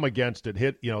like, I'm against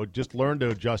it. Just learn to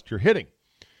adjust your hitting.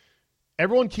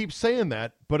 Everyone keeps saying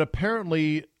that, but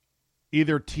apparently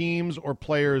either teams or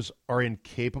players are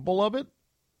incapable of it,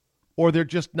 or they're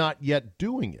just not yet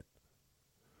doing it.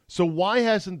 So why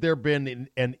hasn't there been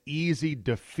an easy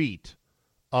defeat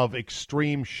of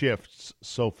extreme shifts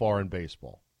so far in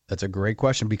baseball? That's a great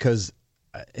question because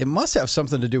it must have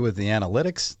something to do with the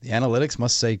analytics. The analytics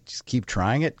must say just keep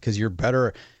trying it because you're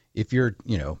better if you're,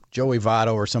 Joey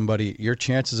Votto or somebody. Your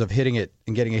chances of hitting it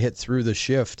and getting a hit through the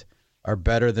shift are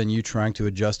better than you trying to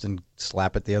adjust and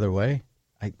slap it the other way.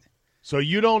 So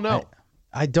you don't know.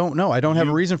 I don't know. I don't have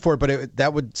a reason for it, but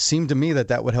that would seem to me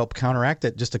that would help counteract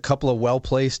it. Just a couple of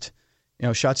well-placed,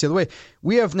 shots the other way.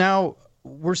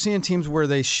 We're seeing teams where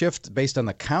they shift based on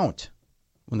the count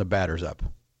when the batter's up.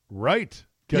 Right.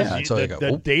 Because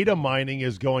the data mining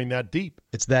is going that deep.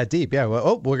 It's that deep. Yeah.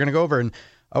 Well, we're going to go over. And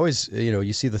always,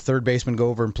 you see the third baseman go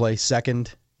over and play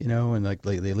second, and like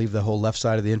they leave the whole left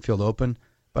side of the infield open.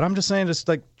 But I'm just saying, just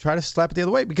like try to slap it the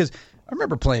other way because I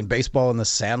remember playing baseball in the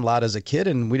sandlot as a kid,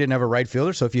 and we didn't have a right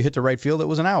fielder, so if you hit the right field, it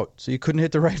was an out. So you couldn't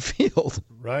hit the right field.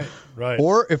 Right.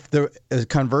 Or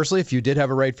conversely, if you did have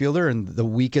a right fielder and the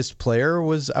weakest player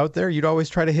was out there, you'd always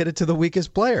try to hit it to the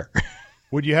weakest player.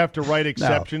 Would you have to write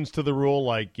exceptions to the rule,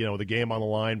 like, the game on the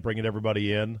line, bringing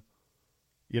everybody in,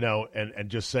 and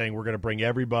just saying we're going to bring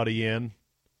everybody in?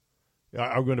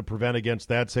 Are we going to prevent against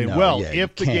that? Saying,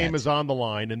 if the game is on the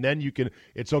line, and then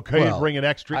it's okay to bring an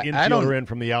extra infielder in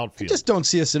from the outfield. I just don't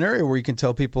see a scenario where you can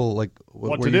tell people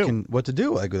what to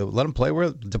do. Like, let them play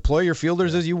deploy your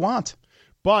fielders as you want.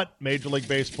 But Major League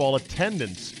Baseball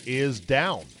attendance is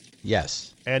down.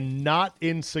 Yes. And not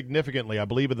insignificantly. I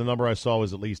believe the number I saw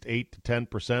was at least 8 to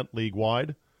 10%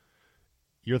 league-wide.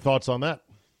 Your thoughts on that?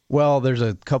 Well, there's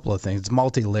a couple of things. It's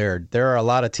multi-layered. There are a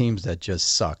lot of teams that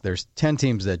just suck. There's 10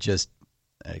 teams that just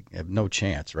have no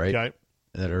chance, right?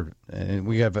 Okay.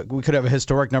 We could have a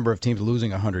historic number of teams losing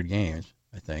 100 games,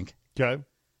 I think. Okay.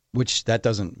 Which that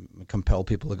doesn't compel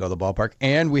people to go to the ballpark.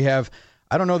 And we have,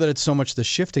 I don't know that it's so much the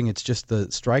shifting, it's just the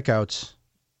strikeouts,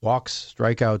 walks,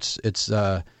 strikeouts. It's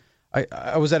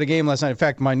I was at a game last night. In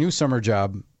fact, my new summer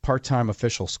job, part-time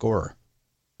official scorer.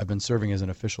 I've been serving as an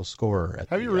official scorer.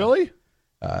 Have you really?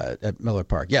 At Miller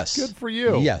Park, yes. Good for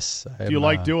you. Yes. Do you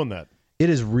like doing that? It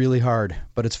is really hard,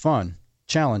 but it's fun,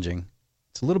 challenging.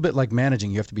 It's a little bit like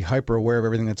managing. You have to be hyper aware of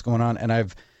everything that's going on. And I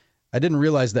didn't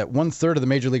realize that 1/3 of the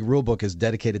Major League rulebook is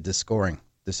dedicated to scoring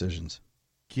decisions.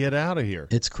 Get out of here.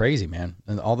 It's crazy, man.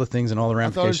 And all the things and all the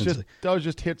ramifications. That was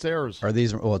just hits, errors.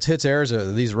 It's hits, errors. Are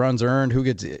these runs earned? Who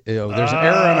gets? There's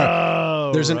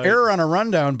an error on a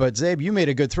rundown, but Zabe, you made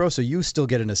a good throw, so you still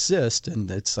get an assist.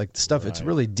 And it's like stuff. Right. It's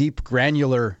really deep,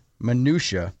 granular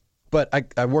minutia. But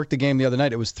I worked the game the other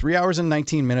night. It was 3 hours and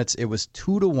 19 minutes. It was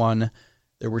 2-1.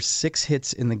 There were 6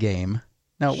 hits in the game.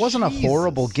 Now, it wasn't a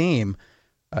horrible game.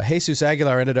 Jesus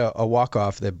Aguilar ended a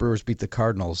walk-off that Brewers beat the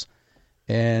Cardinals.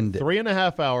 And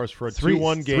 3.5 hours for a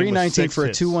 2-1 game. 3:19 for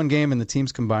a 2-1 game, and the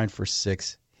teams combined for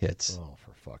 6 hits. Oh,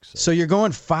 for fuck's sake. So you're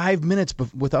going 5 minutes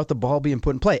without the ball being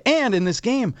put in play. And in this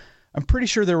game, I'm pretty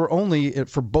sure there were only,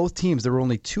 for both teams, there were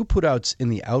only 2 putouts in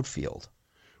the outfield.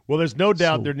 Well, there's no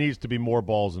doubt there needs to be more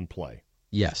balls in play.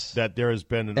 Yes. That there has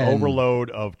been an overload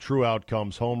of true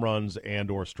outcomes, home runs,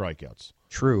 and or strikeouts.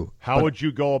 True. How would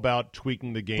you go about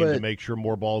tweaking the game to make sure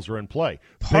more balls are in play?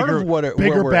 Bigger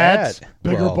bats,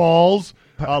 bigger balls,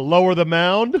 lower the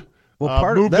mound,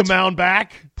 move the mound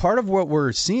back. Part of what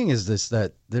we're seeing is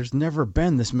that there's never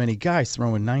been this many guys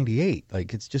throwing 98.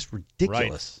 Like, it's just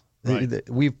ridiculous. Right.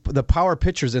 The power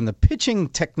pitchers and the pitching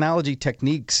technology,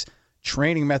 techniques,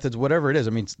 training methods, whatever it is.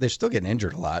 I mean, they're still getting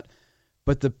injured a lot.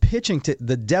 But the pitching,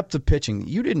 the depth of pitching,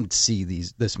 you didn't see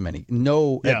this many. At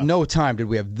no time did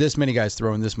we have this many guys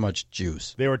throwing this much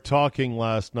juice. They were talking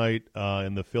last night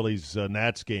in the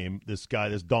Phillies-Nats game, this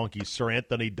donkey, Sir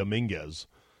Anthony Dominguez,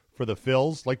 for the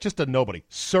Phils. Like, just a nobody.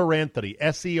 Sir Anthony,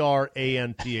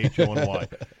 Seranthony.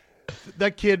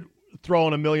 That kid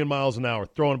throwing 1,000,000 miles an hour,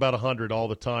 throwing about 100 all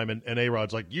the time. And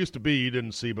A-Rod's like, used to be you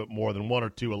didn't see but more than 1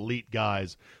 or 2 elite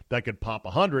guys that could pop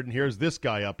 100. And here's this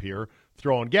guy up here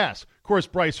throwing gas. Of course,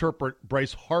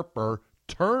 Bryce Harper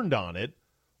turned on it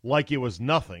like it was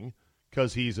nothing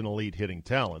because he's an elite hitting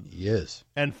talent. He is.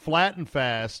 And flat and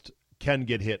fast can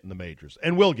get hit in the majors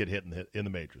and will get hit in the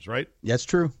majors, right? That's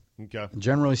true. Okay.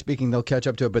 Generally speaking, they'll catch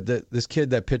up to it. But this kid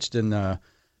that pitched for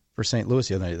St. Louis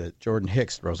the other night, that Jordan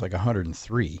Hicks, throws like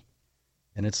 103.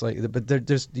 And it's like, but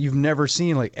you've never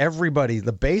seen, like, everybody,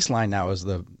 the baseline now is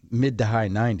the mid to high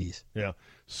 90s. Yeah.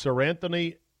 Sir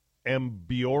Anthony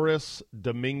Ambioris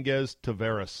Dominguez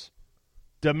Taveras.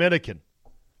 Dominican.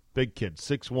 Big kid.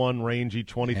 6'1", rangy,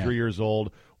 23 years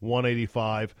old,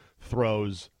 185,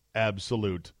 throws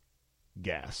absolute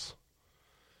gas.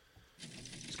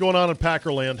 What's going on in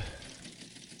Packerland?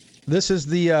 This is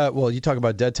the, you talk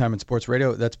about dead time in sports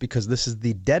radio. That's because this is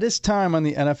the deadest time on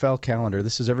the NFL calendar.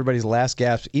 This is everybody's last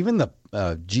gasp. Even the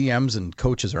GMs and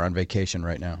coaches are on vacation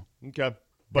right now. Okay.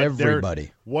 But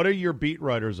everybody. What are your beat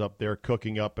writers up there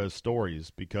cooking up as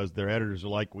stories? Because their editors are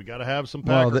like, we got to have some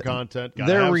Packer content.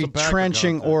 They're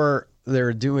retrenching, or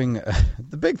they're doing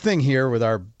the big thing here with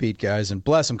our beat guys, and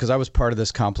bless them, because I was part of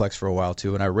this complex for a while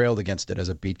too, and I railed against it as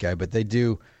a beat guy. But they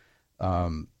do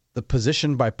the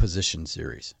position by position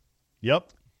series.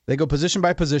 Yep. They go position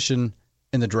by position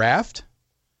in the draft.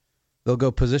 They'll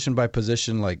go position by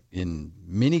position, like in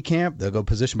mini camp. They'll go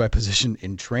position by position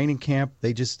in training camp.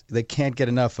 They can't get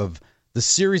enough of the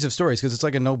series of stories because it's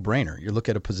like a no-brainer. You look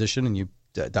at a position and you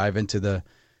dive into the,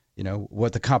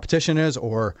 what the competition is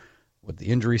or what the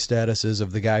injury status is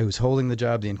of the guy who's holding the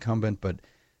job, the incumbent. But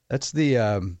that's the,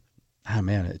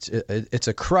 it's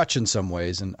a crutch in some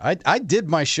ways. And I did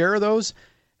my share of those.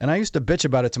 And I used to bitch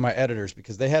about it to my editors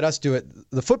because they had us do it.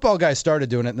 The football guys started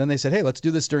doing it, and then they said, hey, let's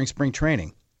do this during spring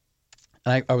training.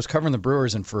 And I was covering the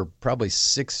Brewers, and for probably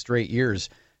 6 straight years,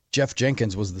 Jeff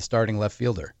Jenkins was the starting left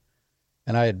fielder.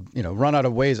 And I had, run out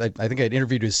of ways. I think I'd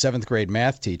interviewed his 7th grade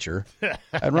math teacher.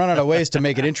 I'd run out of ways to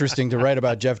make it interesting to write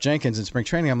about Jeff Jenkins in spring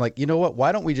training. I'm like, you know what?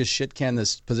 Why don't we just shit can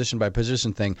this position by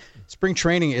position thing? Spring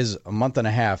training is a month and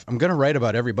a half. I'm going to write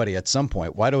about everybody at some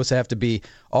point. Why does it have to be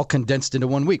all condensed into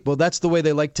 1 week? Well, that's the way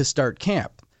they like to start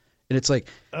camp. And it's like,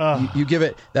 you give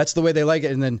it, that's the way they like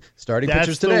it. And then starting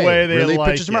pitchers today, relief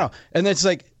pitchers tomorrow. And it's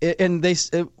like, and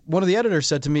one of the editors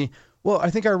said to me, well,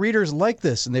 I think our readers like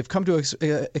this, and they've come to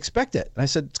expect it. And I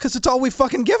said, it's because it's all we've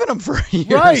fucking given them for years.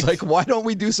 Right. Like, why don't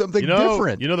we do something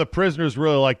different? The prisoners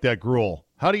really like that gruel.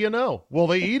 How do you know? Well,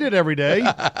 they eat it every day.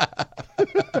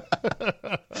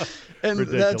 And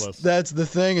ridiculous. That's the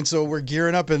thing. And so we're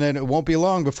gearing up, and then it won't be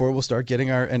long before we'll start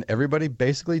getting and everybody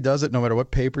basically does it no matter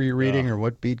what paper you're reading or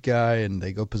what beat guy, and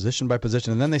they go position by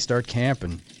position, and then they start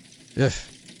camping.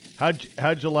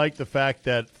 How'd you like the fact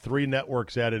that 3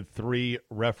 networks added 3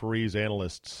 referees,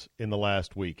 analysts in the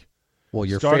last week? Well,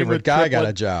 your favorite guy got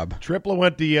a job. Tripla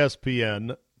went to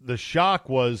ESPN. The shock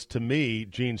was, to me,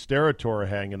 Gene Steratore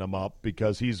hanging him up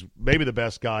because he's maybe the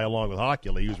best guy along with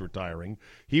Hockley, who's retiring.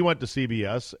 He went to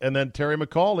CBS. And then Terry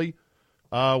McAuley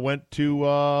went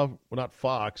to, not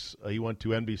Fox. He went to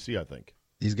NBC, I think.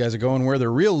 These guys are going where the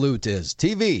real loot is,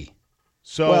 TV.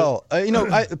 So,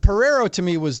 Pereiro to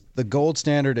me was the gold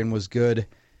standard and was good.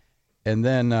 And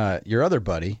then your other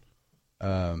buddy,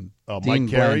 Dean Mike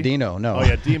Carey? Blandino. No. Oh,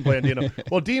 yeah, Dean Blandino.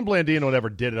 Well, Dean Blandino never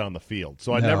did it on the field,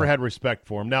 so I never had respect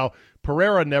for him. Now,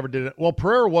 Pereira never did it. Well,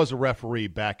 Pereira was a referee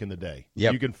back in the day.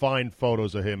 Yep. You can find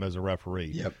photos of him as a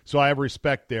referee. Yep. So I have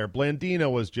respect there.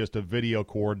 Blandino was just a video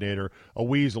coordinator. A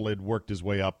weasel had worked his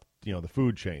way up, the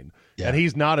food chain. Yeah. And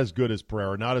he's not as good as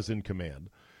Pereira, not as in command.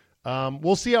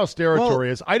 We'll see how Steratore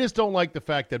is. I just don't like the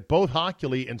fact that both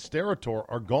Hockley and Steratore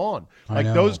are gone. Like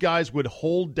those guys would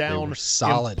hold down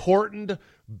important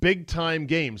big-time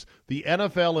games. The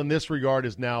NFL in this regard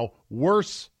is now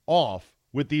worse off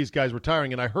with these guys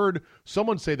retiring. And I heard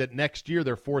someone say that next year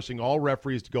they're forcing all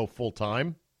referees to go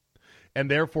full-time.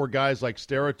 And therefore guys like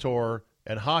Steratore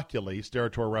and Hockley,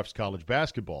 Steratore refs college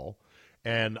basketball,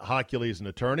 and Hockley is an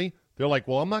attorney, they're like,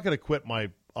 well, I'm not going to quit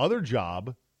my other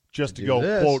job just to go,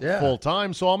 quote,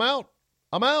 full-time, so I'm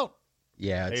out.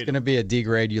 Yeah, it's going to be a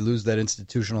degrade. You lose that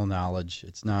institutional knowledge.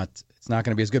 It's not going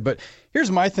to be as good. But here's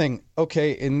my thing.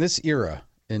 Okay, in this era,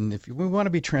 and if we want to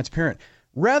be transparent,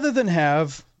 rather than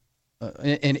have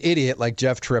an idiot like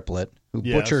Jeff Triplett, who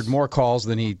butchered more calls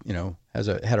than he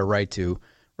had a right to,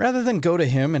 rather than go to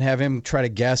him and have him try to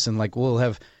guess, and we'll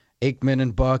have Aikman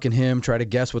and Buck and him try to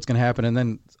guess what's going to happen, and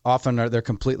then often they're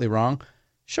completely wrong.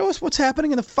 Show us what's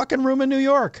happening in the fucking room in New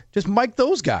York. Just mic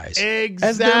those guys. Exactly.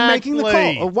 As they're making the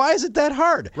call. Why is it that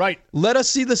hard? Right. Let us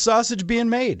see the sausage being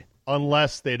made.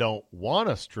 Unless they don't want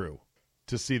us, Drew,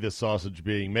 to see the sausage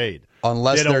being made.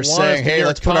 Unless they're saying, hey,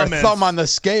 let's put our thumb on the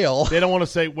scale. They don't want to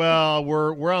say, well,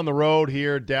 we're on the road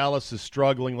here. Dallas is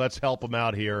struggling. Let's help them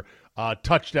out here.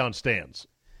 Touchdown stands.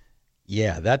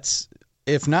 Yeah, that's...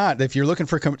 If not, if you're looking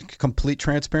for complete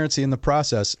transparency in the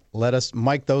process, let us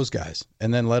mic those guys,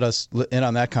 and then let us in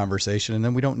on that conversation, and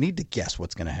then we don't need to guess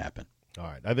what's going to happen. All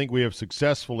right. I think we have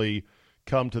successfully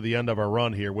come to the end of our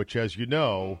run here, which, as you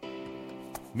know,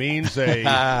 means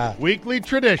a weekly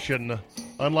tradition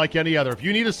unlike any other. If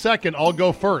you need a second, I'll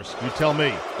go first. You tell me.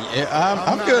 Yeah,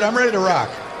 I'm good. I'm ready to rock.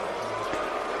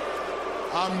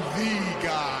 I'm the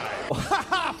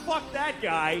guy. Fuck that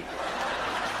guy.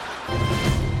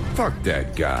 Fuck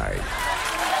that guy.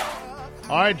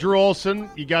 All right, Drew Olson,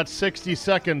 you got 60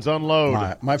 seconds.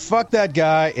 Unload. My fuck that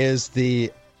guy is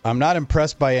the I'm not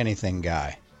impressed by anything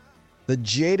guy. The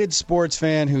jaded sports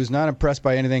fan who's not impressed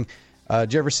by anything.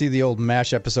 Did you ever see the old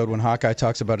MASH episode when Hawkeye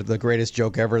talks about the greatest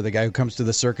joke ever? The guy who comes to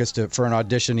the circus for an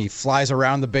audition, he flies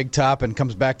around the big top and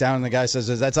comes back down, and the guy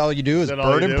says, that's all you do is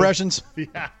bird impressions?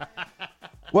 Yeah.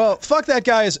 Well, fuck that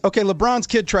guy is, okay, LeBron's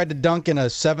kid tried to dunk in a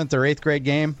 7th or 8th grade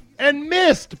game. And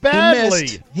missed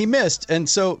badly. He missed. And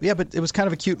so, yeah, but it was kind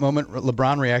of a cute moment.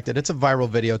 LeBron reacted. It's a viral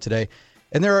video today.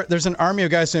 And there's an army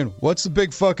of guys saying, what's the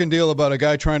big fucking deal about a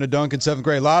guy trying to dunk in 7th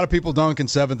grade? A lot of people dunk in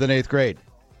 7th and 8th grade.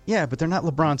 Yeah, but they're not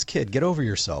LeBron's kid. Get over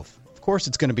yourself. Of course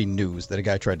it's going to be news that a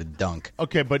guy tried to dunk.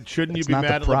 Okay, but shouldn't you be mad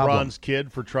at LeBron's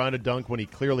kid for trying to dunk when he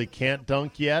clearly can't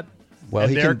dunk yet? Well,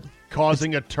 and they're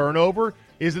causing a turnover?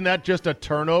 Isn't that just a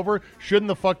turnover? Shouldn't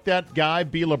the fuck that guy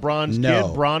be LeBron's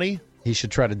kid, Bronny? He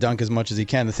should try to dunk as much as he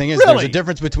can. The thing is, really? There's a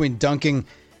difference between dunking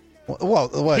Well,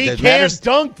 what? He It can't matters,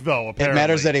 dunk, though, apparently. it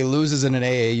matters that he loses in an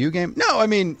AAU game? No, I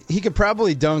mean, he could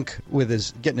probably dunk with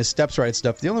getting his steps right and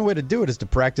stuff. The only way to do it is to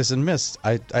practice and miss.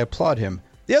 I applaud him.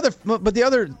 But the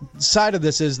other side of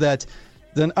this is that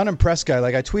the unimpressed guy,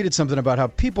 like I tweeted something about how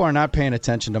people are not paying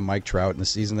attention to Mike Trout in the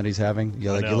season that he's having.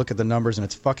 You look at the numbers and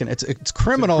it's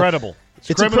criminal. It's incredible. It's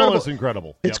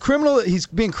incredible. It's criminal. He's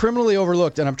being criminally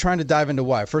overlooked, and I'm trying to dive into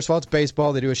why. First of all, it's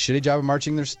baseball. They do a shitty job of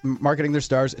marketing their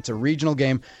stars. It's a regional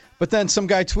game. But then some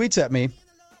guy tweets at me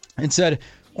and said,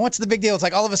 what's the big deal? It's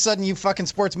like all of a sudden you fucking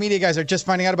sports media guys are just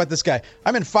finding out about this guy.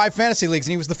 I'm in 5 fantasy leagues,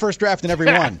 and he was the first draft in every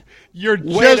one. You're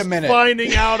Wait just a minute.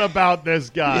 finding out about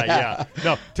this guy. Yeah.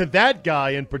 No, to that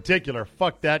guy in particular,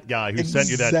 fuck that guy who sent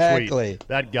you that tweet.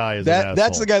 That guy is an asshole.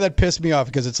 That's the guy that pissed me off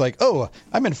because it's like, oh,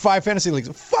 I'm in 5 fantasy leagues.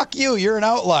 Fuck you. You're an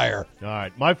outlier. All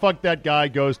right. My fuck that guy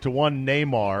goes to one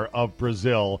Neymar of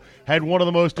Brazil. Had one of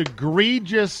the most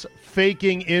egregious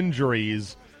faking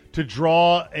injuries to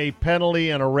draw a penalty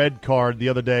and a red card the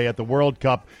other day at the World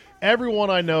Cup. Everyone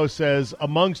I know says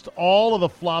amongst all of the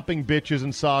flopping bitches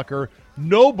in soccer,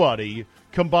 nobody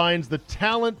combines the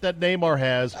talent that Neymar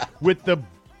has with the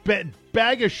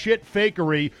bag of shit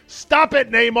fakery. Stop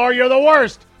it, Neymar. You're the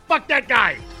worst. Fuck that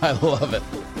guy. I love it.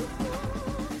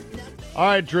 All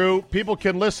right, Drew, people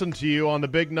can listen to you on the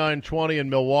Big 920 in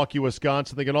Milwaukee,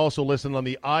 Wisconsin. They can also listen on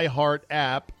the iHeart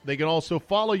app. They can also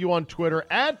follow you on Twitter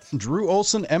at Drew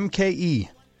Olson, MKE.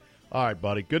 All right,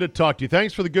 buddy. Good to talk to you.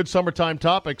 Thanks for the good summertime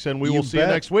topics, and we will see you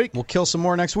bet. next week. We'll kill some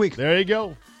more next week. There you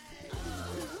go.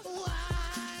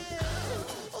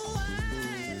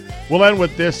 We'll end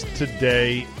with this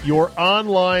today. Your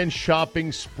online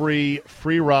shopping spree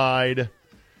free ride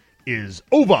is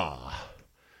over.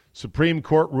 Supreme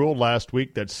Court ruled last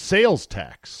week that sales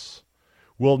tax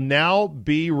will now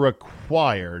be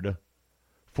required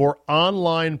for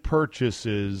online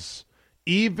purchases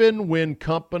even when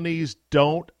companies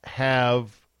don't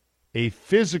have a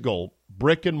physical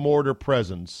brick-and-mortar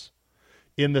presence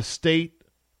in the state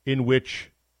in which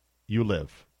you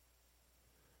live.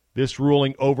 This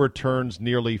ruling overturns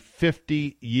nearly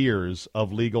 50 years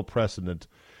of legal precedent,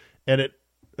 and it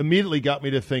immediately got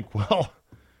me to think, well,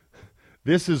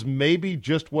 this is maybe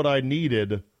just what I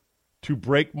needed to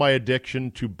break my addiction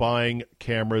to buying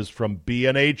cameras from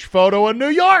B&H Photo in New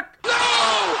York. No!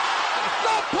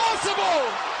 Not possible!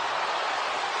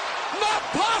 Not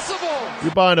possible!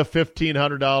 You're buying a $1,500,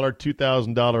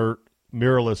 $2,000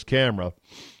 mirrorless camera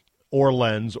or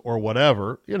lens or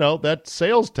whatever, that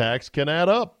sales tax can add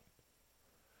up.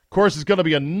 Of course, it's going to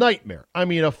be a nightmare. I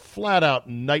mean, a flat-out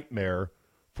nightmare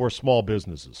for small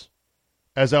businesses.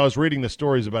 As I was reading the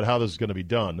stories about how this is going to be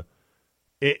done,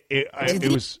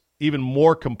 it was even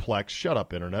more complex. Shut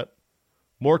up, Internet.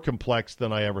 More complex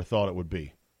than I ever thought it would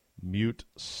be. Mute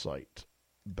site.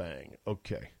 Bang.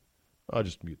 Okay. I'll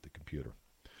just mute the computer.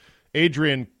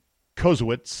 Adrian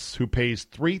Kozowitz, who pays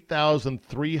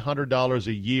 $3,300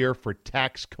 a year for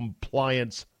tax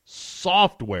compliance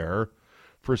software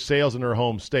for sales in her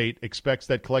home state, expects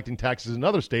that collecting taxes in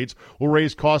other states will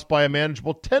raise costs by a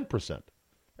manageable 10%.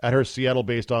 At her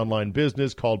Seattle-based online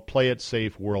business called Play It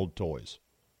Safe World Toys.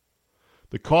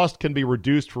 The cost can be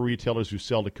reduced for retailers who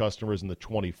sell to customers in the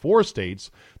 24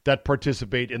 states that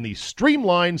participate in the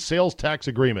Streamlined Sales Tax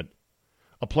Agreement,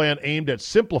 a plan aimed at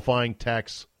simplifying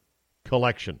tax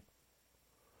collection.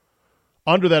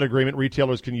 Under that agreement,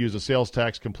 retailers can use a sales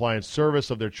tax compliance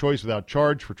service of their choice without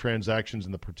charge for transactions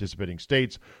in the participating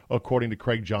states, according to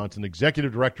Craig Johnson,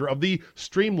 executive director of the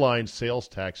Streamlined Sales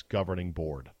Tax Governing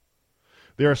Board.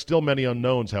 There are still many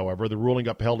unknowns, however. The ruling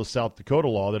upheld a South Dakota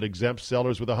law that exempts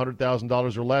sellers with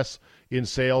 $100,000 or less in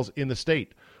sales in the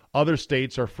state. Other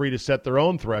states are free to set their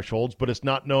own thresholds, but it's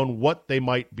not known what they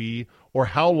might be or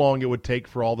how long it would take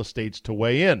for all the states to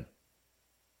weigh in.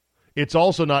 It's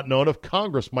also not known if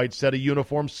Congress might set a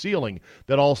uniform ceiling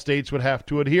that all states would have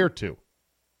to adhere to.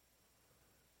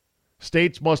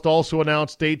 States must also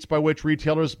announce dates by which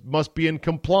retailers must be in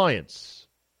compliance.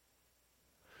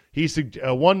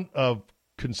 One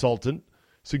consultant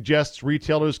suggests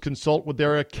retailers consult with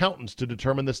their accountants to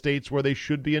determine the states where they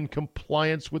should be in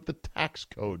compliance with the tax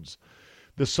codes.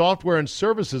 The software and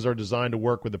services are designed to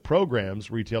work with the programs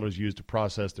retailers use to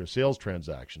process their sales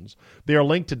transactions. They are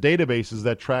linked to databases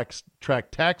that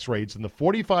track tax rates in the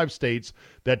 45 states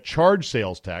that charge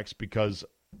sales tax, because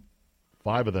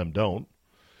 5 of them don't,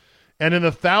 and in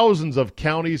the thousands of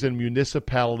counties and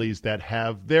municipalities that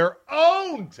have their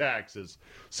own taxes.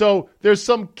 So there's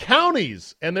some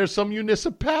counties and there's some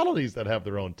municipalities that have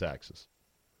their own taxes.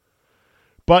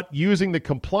 But using the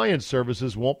compliance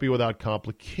services won't be without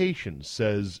complications,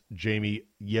 says Jamie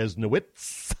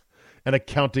Yesnowitz, an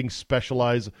accountant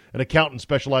specializing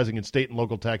in state and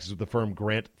local taxes with the firm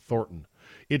Grant Thornton.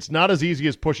 It's not as easy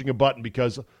as pushing a button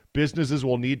because businesses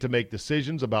will need to make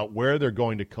decisions about where they're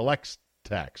going to collect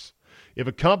tax. If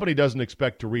a company doesn't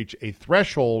expect to reach a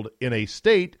threshold in a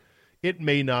state, it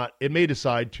may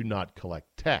decide to not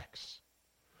collect tax.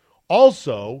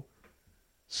 Also,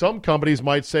 some companies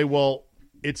might say, well,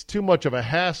 it's too much of a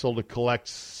hassle to collect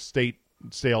state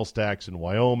sales tax in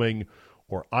Wyoming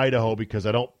or Idaho because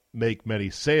I don't make many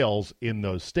sales in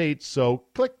those states. So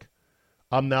click,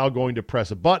 I'm now going to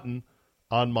press a button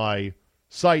on my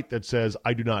site that says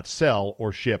I do not sell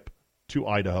or ship to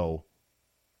Idaho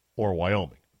or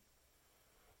Wyoming.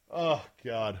 Oh,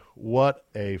 God, what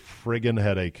a friggin'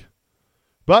 headache.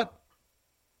 But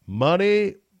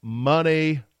money,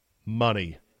 money,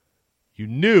 money. You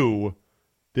knew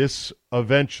this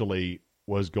eventually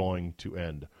was going to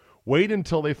end. Wait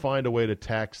until they find a way to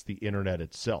tax the internet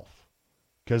itself,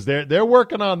 because they're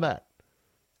working on that.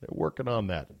 They're working on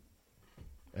that.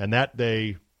 And that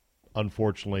day,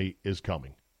 unfortunately, is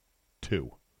coming,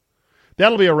 too.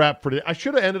 That'll be a wrap for today. I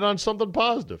should have ended on something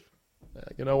positive.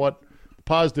 You know what? The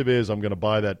positive is I'm going to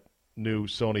buy that new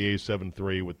Sony a7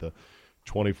 III with the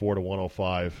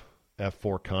 24-105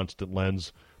 f4 constant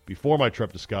lens before my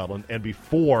trip to Scotland and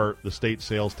before the state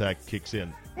sales tax kicks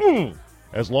in.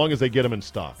 As long as they get them in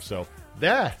stock. So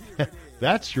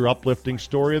that's your uplifting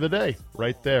story of the day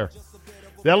right there.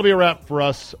 That'll be a wrap for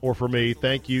us or for me.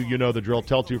 Thank you. You know the drill.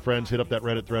 Tell two friends. Hit up that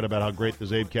Reddit thread about how great the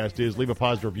Zabecast is. Leave a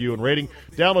positive review and rating.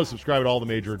 Download, subscribe to all the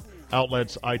major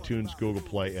outlets, iTunes, Google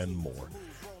Play, and more.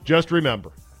 Just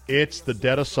remember, it's the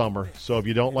dead of summer, so if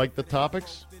you don't like the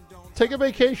topics, take a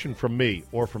vacation from me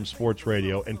or from Sports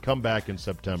Radio and come back in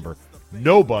September.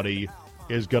 Nobody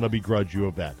is going to begrudge you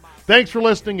of that. Thanks for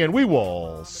listening, and we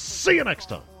will see you next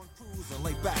time.